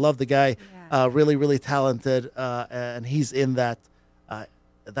films. I love the guy. Really, really talented. And he's in that.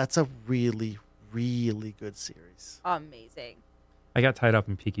 That's a really, really good series. Amazing. I got tied up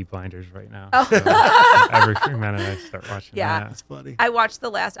in Peaky Blinders right now. Oh. So every few minutes I start watching that. That's funny. I watched the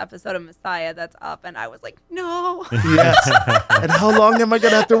last episode of Messiah that's up, and I was like, no. Yes. And how long am I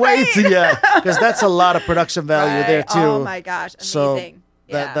going to have to wait? Yeah. Because that's a lot of production value there, too. Oh, my gosh. Amazing.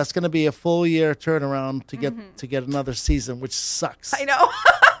 So that's going to be a full year turnaround to get another season, which sucks. I know.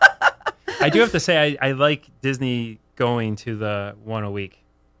 I do have to say, I like Disney going to the one a week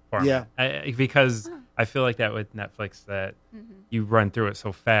format. Because I feel like that with Netflix that you run through it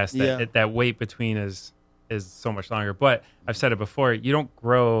so fast that that wait between is so much longer. But I've said it before, you don't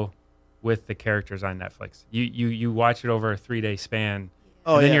grow with the characters on Netflix. You watch it over a 3-day span,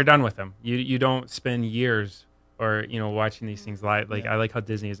 and then you're done with them. You don't spend years or watching these things live. Like I like how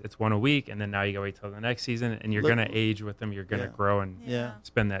Disney is. It's one a week, and then now you gotta wait till the next season, and you're gonna age with them. You're gonna grow and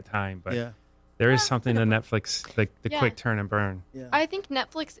spend that time. But there is something to Netflix, the quick turn and burn. Yeah. I think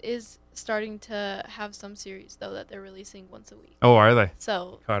Netflix is starting to have some series though that they're releasing once a week. Oh, are they?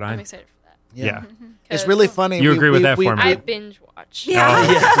 So I'm excited for that. Yeah. It's really funny. You agree with that format? I binge watch. Yeah.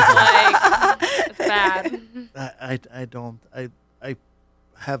 Like, it's bad. I don't. I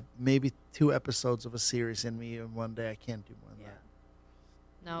have maybe 2 episodes of a series in me in one day. I can't do more than that.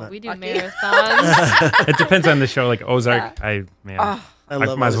 No, we do marathons. It depends on the show. Like Ozark, I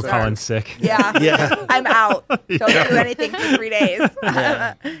love might as well Ozark. call in sick. Yeah. I'm out. Don't do anything for 3 days.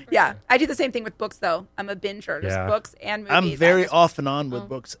 Yeah. I do the same thing with books, though. I'm a binger, just books and movies. I'm very off and on with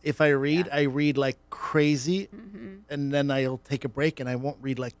books. If I read, I read like crazy, and then I'll take a break and I won't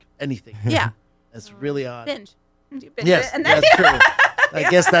read like anything. Yeah. It's really odd. Binge. You binge Yes, it, and then, that's true. I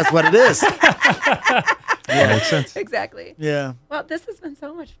guess that's what it is. Yeah, makes sense. Exactly. Yeah. Well, this has been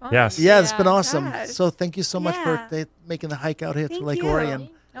so much fun. Yes. Yeah, it's been awesome. Gosh. So thank you so much for making the hike out here to Lake Orion.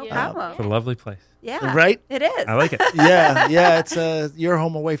 No problem. It's a lovely place. Yeah. Right? It is. I like it. Yeah. It's your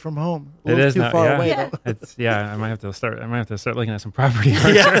home away from home. A little too far away though. It's I might have to start looking at some property.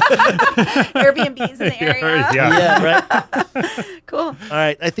 Airbnbs in the area. Right. Cool. All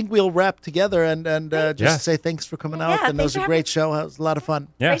right. I think we'll wrap together and just say thanks for coming out. And it was a great show. It was a lot of fun.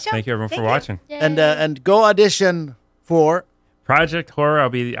 Yeah. Thank you everyone for watching. And go audition for Project Horror. I'll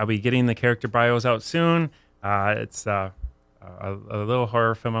be getting the character bios out soon. It's a little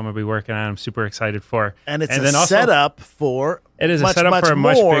horror film I'm going to be working on. I'm super excited for. And it's a setup for it is much, a setup for a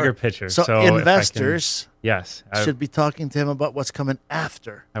much more. bigger picture. So investors should be talking to him about what's coming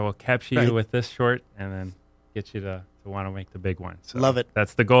after. I will capture you with this short and then get you to want to make the big one. So love it.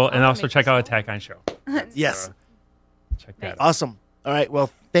 That's the goal. And also check out Attack on Show. Yes. So check that out. Awesome. All right.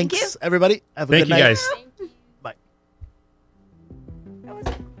 Well, thanks everybody. Have a good night. Thank you guys.